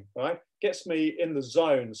going, right? Gets me in the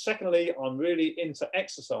zone. Secondly, I'm really into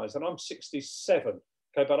exercise, and I'm 67.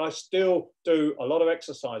 Okay, but I still do a lot of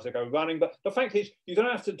exercise. I go running, but the fact is, you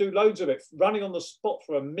don't have to do loads of it. Running on the spot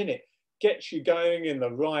for a minute gets you going in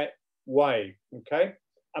the right way, okay?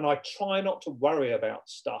 And I try not to worry about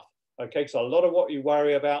stuff, okay? Because a lot of what you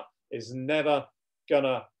worry about is never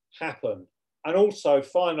gonna happen. And also,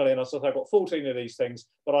 finally, and as I said, I've got 14 of these things,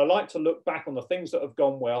 but I like to look back on the things that have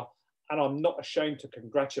gone well, and I'm not ashamed to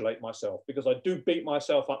congratulate myself, because I do beat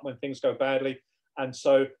myself up when things go badly. And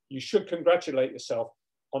so you should congratulate yourself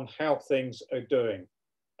on how things are doing,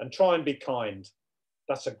 and try and be kind.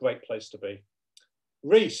 That's a great place to be.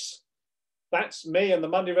 Reese, that's me and the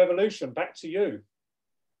Monday Revolution. Back to you.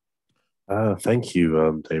 Thank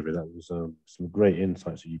you, David. That was some great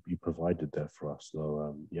insights that you provided there for us.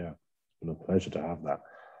 So yeah, it's been a pleasure to have that.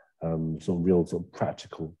 Some real sort of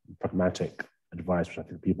practical, pragmatic advice, which I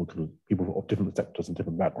think people of different sectors and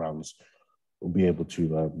different backgrounds will be able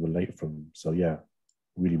to relate from. So yeah,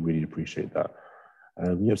 really, really appreciate that.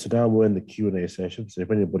 Yeah, so now we're in the Q&A session. So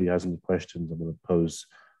if anybody has any questions I'm going to pose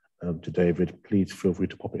to David, please feel free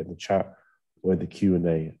to pop it in the chat or in the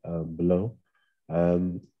Q&A below.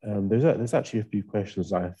 There's actually a few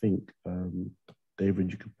questions I think,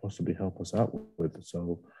 David, you could possibly help us out with.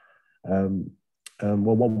 So,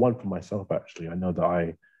 well, one for myself, actually. I know that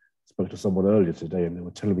I spoke to someone earlier today and they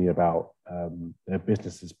were telling me about their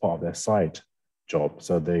business as part of their side job.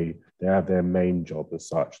 So they have their main job as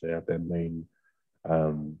such. They have their main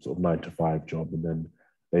sort of 9 to 5 job, and then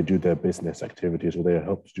they do their business activities, or they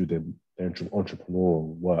help to do their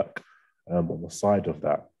entrepreneurial work on the side of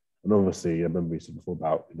that. And obviously, I remember you said before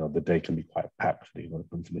about, the day can be quite packed. You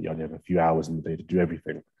only have a few hours in the day to do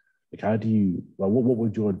everything. Like, how do you? Well, what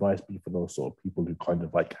would your advice be for those sort of people who kind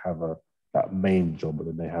of like have that main job, but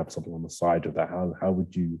then they have something on the side of that? How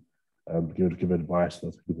would you give advice to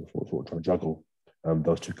those people who sort of trying to juggle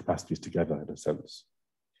those two capacities together in a sense?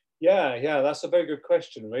 Yeah, that's a very good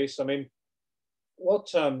question, Reese. I mean,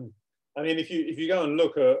 if you go and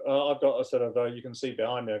look at, I've got a sort of, you can see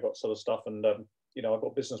behind me, I've got sort of stuff, and I've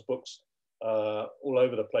got business books all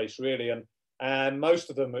over the place, really, and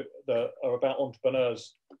most of them that are about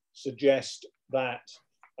entrepreneurs suggest that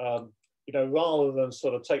rather than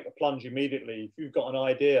sort of take the plunge immediately, if you've got an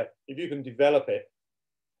idea, if you can develop it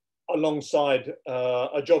alongside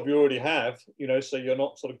a job you already have, so you're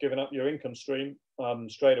not sort of giving up your income stream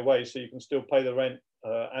straight away, so you can still pay the rent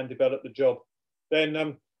and develop the job, then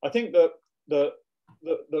I think that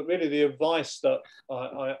really the advice that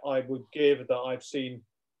I would give, that I've seen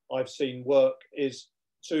work, is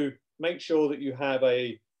to make sure that you have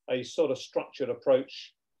a sort of structured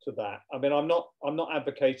approach to that. I mean, I'm not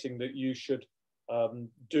advocating that you should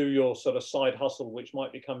do your sort of side hustle, which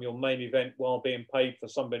might become your main event, while being paid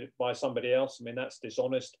by somebody else. I mean, that's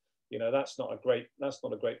dishonest. That's not a great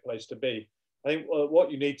place to be. I think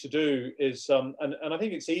what you need to do is, and I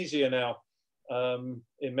think it's easier now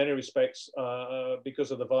in many respects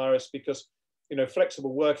because of the virus, because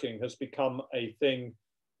flexible working has become a thing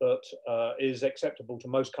that is acceptable to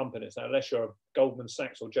most companies now, unless you're a Goldman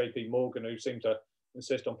Sachs or JP Morgan, who seem to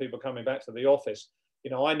insist on people coming back to the office.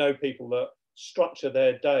 I know people that structure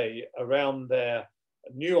their day around their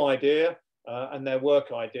new idea and their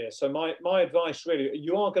work idea. So my advice, really,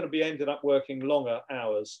 you are going to be ended up working longer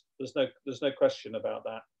hours. There's no question about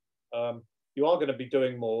that. You are going to be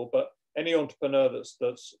doing more, but any entrepreneur that's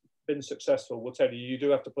been successful will tell you, you do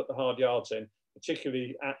have to put the hard yards in,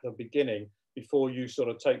 particularly at the beginning, before you sort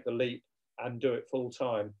of take the leap and do it full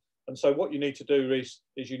time. And so what you need to do, Reese,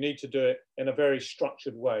 is you need to do it in a very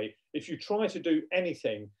structured way. If you try to do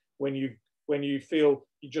anything when you feel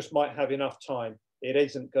you just might have enough time, it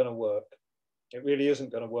isn't going to work. It really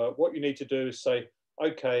isn't going to work. What you need to do is say,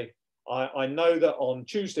 okay, I know that on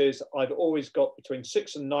Tuesdays, I've always got between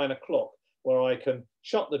 6 and 9 o'clock where I can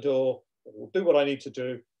shut the door, or do what I need to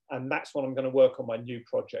do, and that's when I'm going to work on my new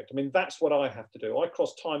project. I mean, that's what I have to do. I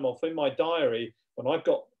cross time off in my diary when I've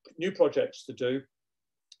got new projects to do.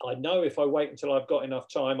 I know if I wait until I've got enough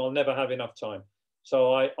time, I'll never have enough time.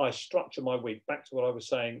 So I structure my week, back to what I was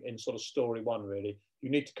saying in sort of story one, really. You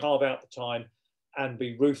need to carve out the time and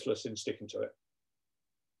be ruthless in sticking to it.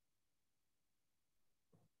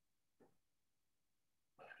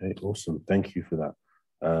 Okay, awesome. Thank you for that.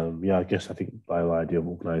 Yeah, I think the idea of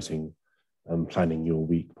organizing and planning your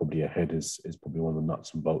week probably ahead is probably one of the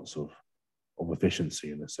nuts and bolts of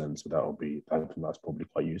efficiency in a sense. So I think that's probably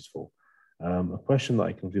quite useful. A question that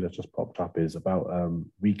I can see that just popped up is about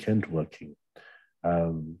weekend working.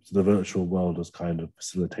 So the virtual world has kind of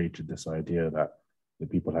facilitated this idea that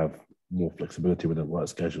people have more flexibility with their work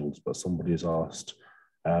schedules, but somebody has asked,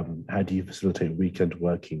 how do you facilitate weekend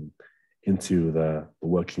working into the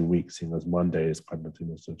working week, seeing as Monday is kind of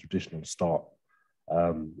the traditional start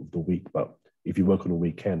of the week, but if you work on a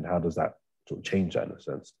weekend, how does that sort of change that in a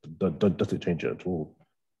sense? Does it change it at all?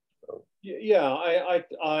 Yeah, I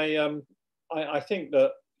think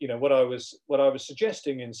that what I was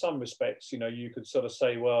suggesting in some respects, you could sort of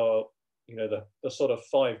say, well, the sort of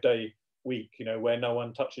 5-day week, where no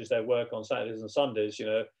one touches their work on Saturdays and Sundays,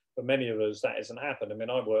 for many of us that hasn't happened. I mean,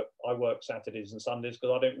 I work Saturdays and Sundays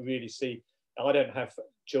because I don't have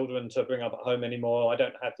children to bring up at home anymore. I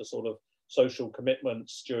don't have the sort of social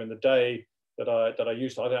commitments during the day that I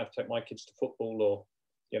used to. I don't have to take my kids to football or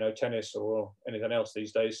tennis or anything else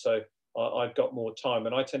these days. So I've got more time,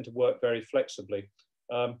 and I tend to work very flexibly.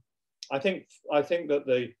 I think that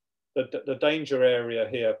the danger area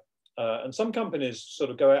here, and some companies sort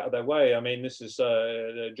of go out of their way. I mean, this is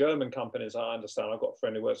the German companies. I understand. I've got a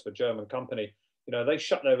friend who works for a German company. You know, they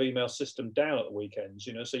shut their email system down at the weekends.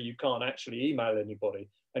 You know, so you can't actually email anybody.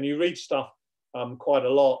 And you read stuff quite a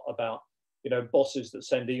lot about, you know, bosses that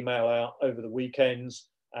send email out over the weekends,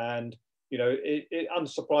 and you know, it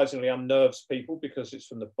unsurprisingly unnerves people because it's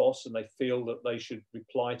from the boss and they feel that they should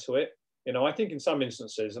reply to it. You know, I think in some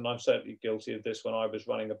instances, and I'm certainly guilty of this when I was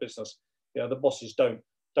running a business, you know, the bosses don't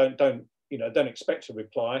expect to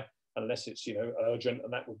reply unless it's, you know, urgent,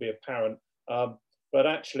 and that would be apparent. But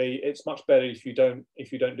actually, it's much better if you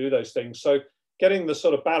don't do those things. So getting the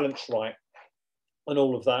sort of balance right and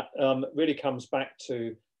all of that really comes back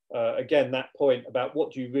to again that point about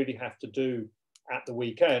what do you really have to do at the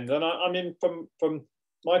weekend. And I mean, from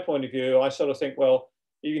my point of view, I sort of think, well,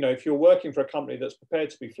 you know, if you're working for a company that's prepared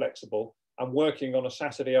to be flexible, and working on a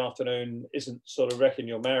Saturday afternoon isn't sort of wrecking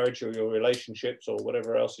your marriage or your relationships or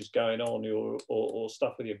whatever else is going on, or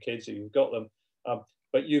stuff with your kids if you've got them,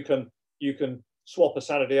 but you can swap a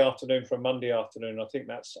Saturday afternoon for a Monday afternoon. I think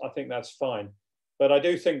that's fine. But I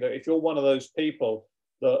do think that if you're one of those people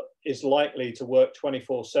that is likely to work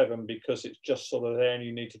 24/7 because it's just sort of there and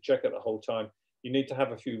you need to check it the whole time, you need to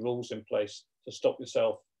have a few rules in place to stop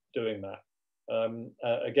yourself doing that.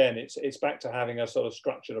 Again, it's back to having a sort of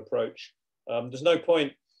structured approach. There's no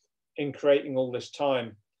point in creating all this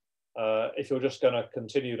time if you're just going to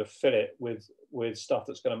continue to fill it with stuff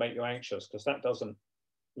that's going to make you anxious, because that doesn't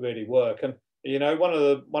really work. And you know, one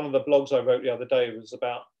of the blogs I wrote the other day was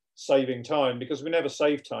about saving time, because we never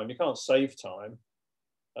save time. You can't save time.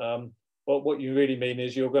 But what you really mean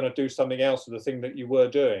is you're going to do something else with the thing that you were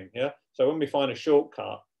doing. Yeah. So when we find a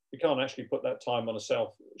shortcut, we can't actually put that time on a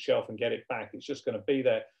shelf and get it back. It's just going to be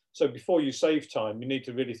there. So before you save time, you need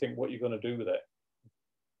to really think what you're going to do with it.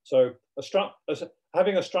 So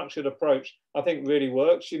having a structured approach, I think, really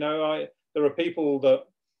works. You know, there are people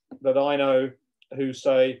that I know who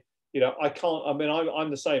say, you know, I can't. I mean, I'm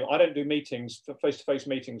the same. I don't do meetings, face-to-face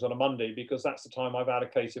meetings on a Monday, because that's the time I've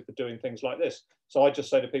allocated for doing things like this. So I just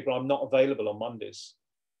say to people, I'm not available on Mondays,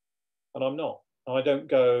 and I'm not. I don't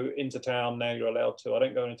go into town now. You're allowed to. I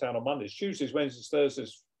don't go into town on Mondays, Tuesdays, Wednesdays,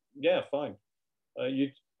 Thursdays. Yeah, fine.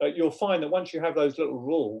 You'll find that once you have those little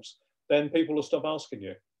rules, then people will stop asking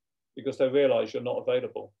you because they realise you're not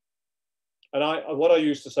available. And what I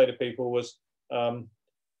used to say to people was,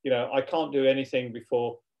 you know, I can't do anything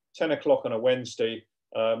before 10 o'clock on a Wednesday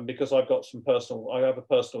because I have a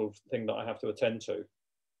personal thing that I have to attend to.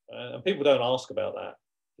 And people don't ask about that,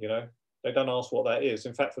 you know. They don't ask what that is.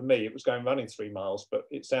 In fact, for me, it was going running 3 miles, but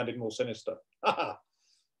it sounded more sinister.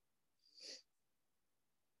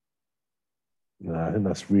 No, I think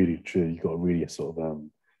that's really true. You've got to really sort of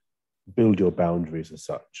build your boundaries as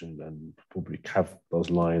such, and probably have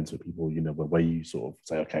those lines with people, you know, where you sort of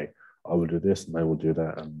say, okay, I will do this and I will do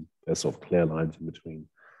that. And there's sort of clear lines in between.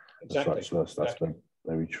 Exactly. So that's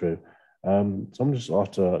very true. So I'm just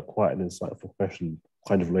after quite an insightful question,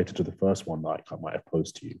 kind of related to the first one that I might have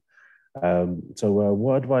posed to you. So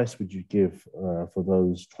what advice would you give for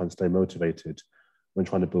those trying to stay motivated when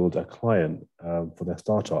trying to build a client for their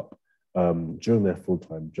startup during their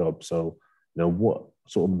full-time job? So, you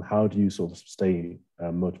know, how do you sort of stay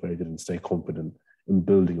motivated and stay confident in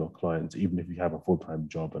building your clients, even if you have a full-time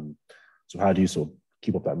job? And so how do you sort of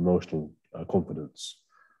keep up that emotional confidence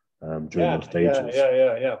during those stages?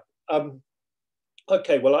 Yeah.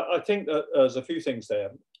 Okay, well, I think that there's a few things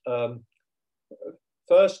there.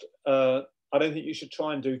 First, I don't think you should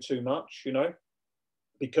try and do too much, you know,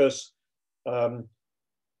 because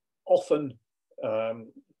often,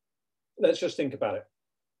 let's just think about it.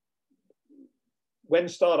 When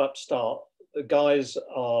startups start, the guys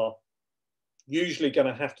are usually going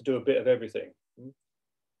to have to do a bit of everything.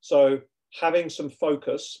 So having some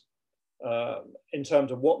focus in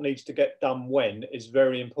terms of what needs to get done when is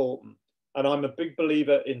very important. And I'm a big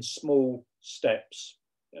believer in small steps.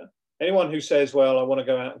 Yeah? Anyone who says, well, I want to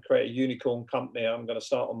go out and create a unicorn company, I'm going to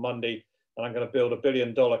start on Monday and I'm going to build $1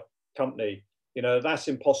 billion company, you know, that's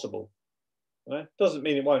impossible. Right? Doesn't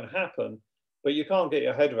mean it won't happen, but you can't get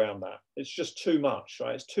your head around that. It's just too much,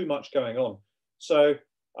 right? It's too much going on. So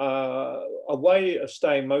a way of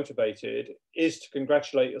staying motivated is to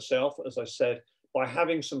congratulate yourself, as I said, by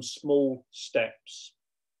having some small steps.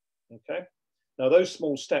 Okay. Now, those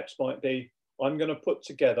small steps might be, I'm going to put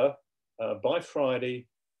together by Friday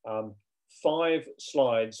 5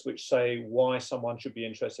 slides which say why someone should be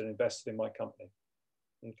interested in investing in my company.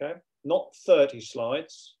 Okay. Not 30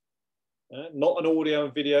 slides, not an audio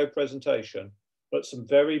and video presentation, but some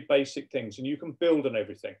very basic things, and you can build on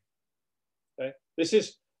everything. Okay. This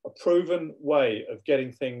is a proven way of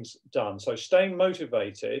getting things done. So staying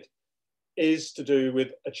motivated is to do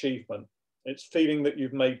with achievement. It's feeling that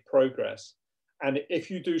you've made progress. And if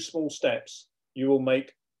you do small steps, you will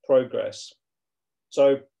make progress.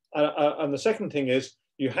 So, and the second thing is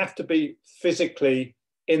you have to be physically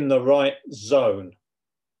in the right zone.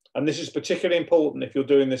 And this is particularly important if you're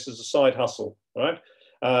doing this as a side hustle, right?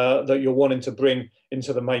 That you're wanting to bring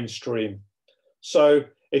into the mainstream. So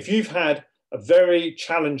if you've had a very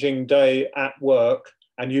challenging day at work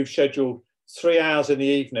and you've scheduled 3 hours in the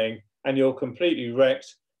evening and you're completely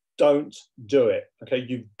wrecked, don't do it. Okay,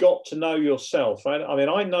 you've got to know yourself, right? I mean,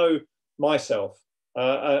 I know myself,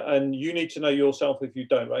 and you need to know yourself if you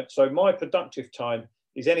don't, right? So my productive time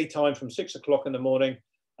is any time from 6 o'clock in the morning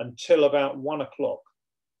until about 1 o'clock,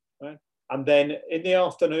 right? And then in the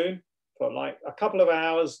afternoon, for like a couple of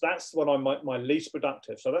hours, that's when I'm my least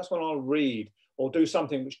productive. So that's when I'll read or do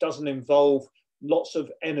something which doesn't involve lots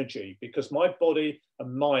of energy, because my body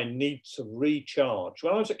and mind need to recharge.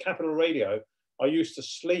 When I was at Capital Radio, I used to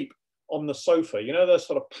sleep on the sofa. You know, the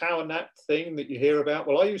sort of power nap thing that you hear about?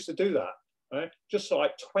 Well, I used to do that, right? Just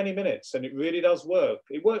like 20 minutes, and it really does work.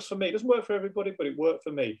 It works for me. It doesn't work for everybody, but it worked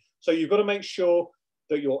for me. So you've got to make sure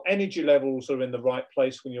that your energy levels are in the right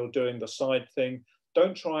place when you're doing the side thing.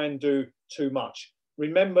 Don't try and do too much.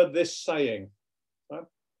 Remember this saying, right?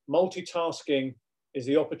 Multitasking is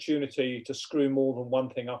the opportunity to screw more than one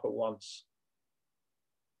thing up at once.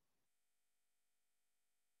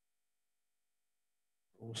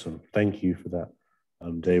 Awesome. Thank you for that,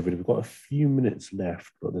 David. We've got a few minutes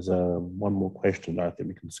left, but there's one more question that I think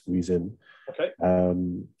we can squeeze in. Okay. So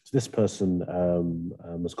this person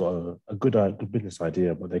has got a good business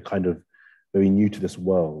idea, but they're kind of very new to this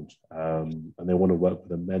world, and they want to work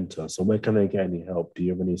with a mentor. So where can they get any help? Do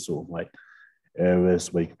you have any sort of like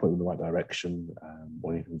areas where you can put them in the right direction,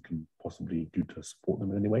 or anything you can possibly do to support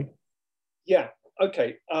them in any way? Yeah.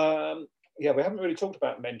 Okay. Yeah, we haven't really talked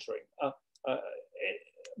about mentoring.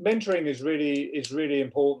 Mentoring is really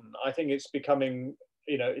important. I think it's becoming,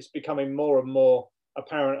 it's becoming more and more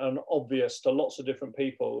apparent and obvious to lots of different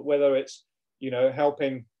people, whether it's,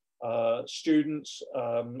 helping students.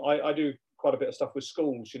 I do quite a bit of stuff with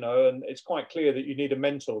schools, and it's quite clear that you need a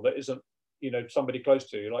mentor that isn't, somebody close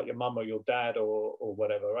to you, like your mum or your dad or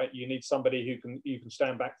whatever, right? You need somebody who you can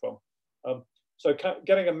stand back from. So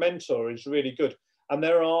getting a mentor is really good. And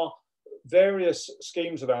there are various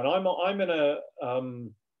schemes around. I'm in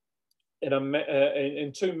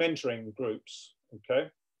two mentoring groups. Okay,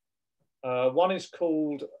 one is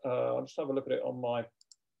called. I'll just have a look at it on my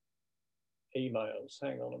emails.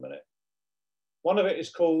 Hang on a minute. One of it is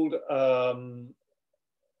called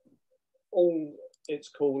all. It's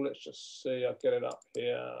called. Let's just see. I'll get it up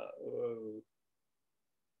here.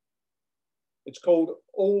 It's called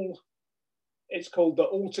all. It's called the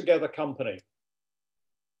Altogether Company.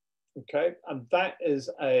 Okay, and that is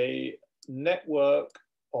a network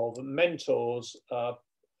of mentors,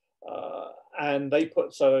 and they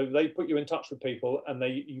put you in touch with people, and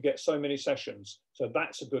you get so many sessions. So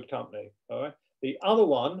that's a good company. All right. The other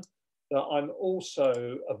one that I'm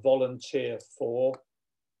also a volunteer for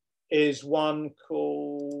is one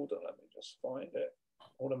called. Let me just find it. I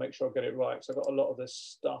want to make sure I get it right because I've got a lot of this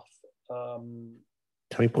stuff.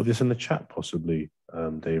 Can we put this in the chat, possibly,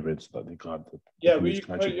 David, so that they can? Yeah, you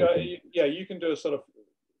can do a sort of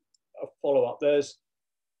a follow up.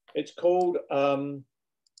 It's called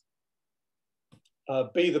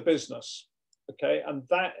Be the Business, okay, and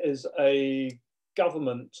that is a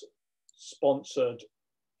government-sponsored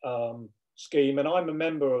scheme, and I'm a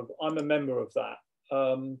member of that.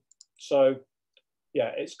 So,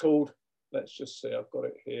 yeah, it's called. Let's just see. I've got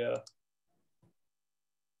it here.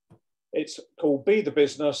 It's called Be the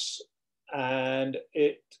Business, and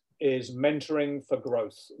it is mentoring for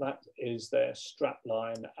growth. That is their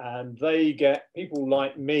strapline, and they get people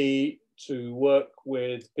like me to work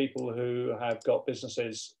with people who have got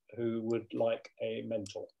businesses who would like a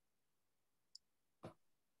mentor.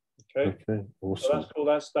 Okay, awesome. So that's cool.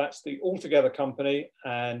 That's the Altogether Company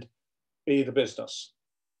and Be the Business.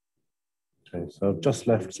 Okay, so I've just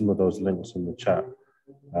left some of those links in the chat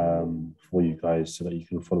for you guys so that you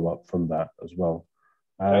can follow up from that as well.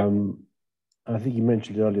 Okay. I think you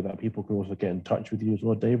mentioned earlier that people can also get in touch with you as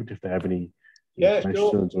well, David, if they have any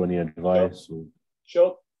questions or any advice.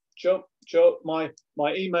 Sure. My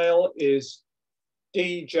email is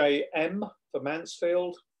djm for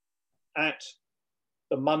Mansfield at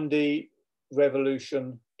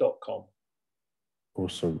themondayrevolution.com.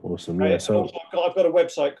 Awesome. Yeah. So I've got a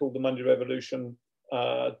website called The Monday Revolution,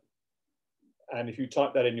 and if you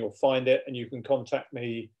type that in, you'll find it, and you can contact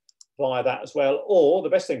me via that as well. Or the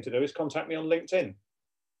best thing to do is contact me on LinkedIn.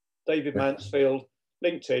 David Mansfield,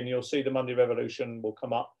 LinkedIn, you'll see the Monday Revolution will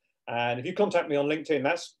come up. And if you contact me on LinkedIn,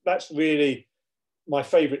 that's really my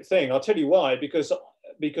favorite thing. I'll tell you why, because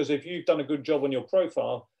if you've done a good job on your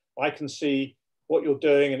profile, I can see what you're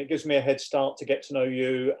doing and it gives me a head start to get to know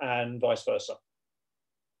you and vice versa.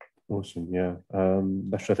 Awesome, yeah.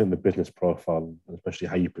 That's, I think, the business profile, especially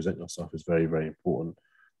how you present yourself, is very, very important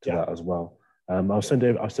to that as well. I'll send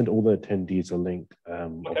all the attendees a link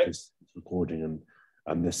of this recording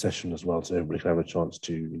and this session as well, so everybody can have a chance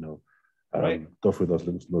to, you know, go through those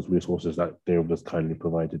links and those resources that David has kindly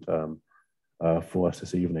provided for us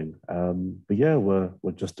this evening. But yeah, we're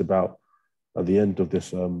just about at the end of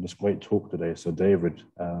this this great talk today. So David,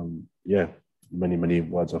 yeah, many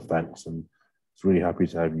words of thanks, and it's really happy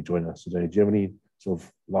to have you join us today. Do you have any sort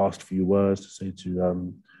of last few words to say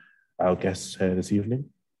to our guests here this evening?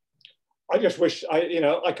 I just wish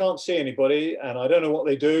I can't see anybody and I don't know what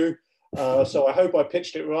they do, so I hope I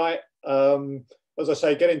pitched it right. As I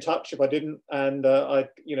say, get in touch if I didn't, and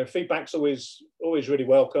feedback's always really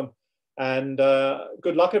welcome. And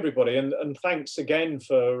good luck, everybody, and thanks again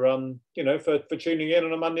for for tuning in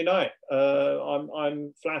on a Monday night.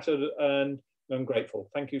 I'm flattered and I'm grateful.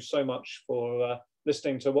 Thank you so much for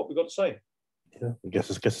listening to what we've got to say. Yeah, I guess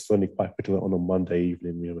it's only quite quickly on a Monday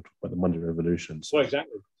evening. We were talking about the Monday Revolution. So well,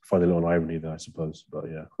 exactly. Find a little irony there, I suppose. But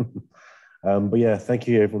yeah, but yeah, thank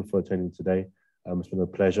you everyone for attending today. It's been a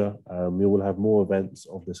pleasure. We will have more events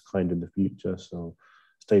of this kind in the future, so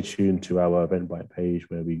stay tuned to our Eventbrite page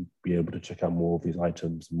where we'll be able to check out more of these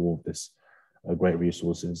items, more of this great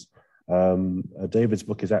resources. David's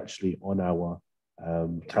book is actually on our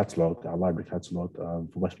catalogue, our library catalogue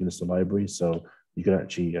for Westminster Library, so you can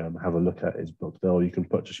actually have a look at his book there, or you can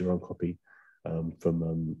purchase your own copy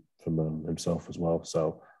from himself as well.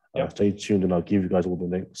 So stay tuned, and I'll give you guys all the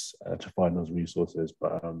links to find those resources.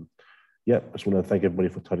 But yeah, I just want to thank everybody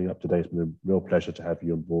for turning up today. It's been a real pleasure to have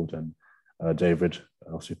you on board, and David,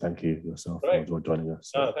 also thank you yourself for joining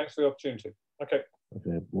us. So. Thanks for the opportunity. Okay,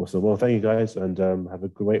 awesome. Well, thank you guys, and have a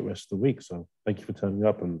great rest of the week. So thank you for turning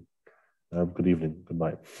up, and good evening, good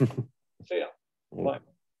night. See ya. Bye.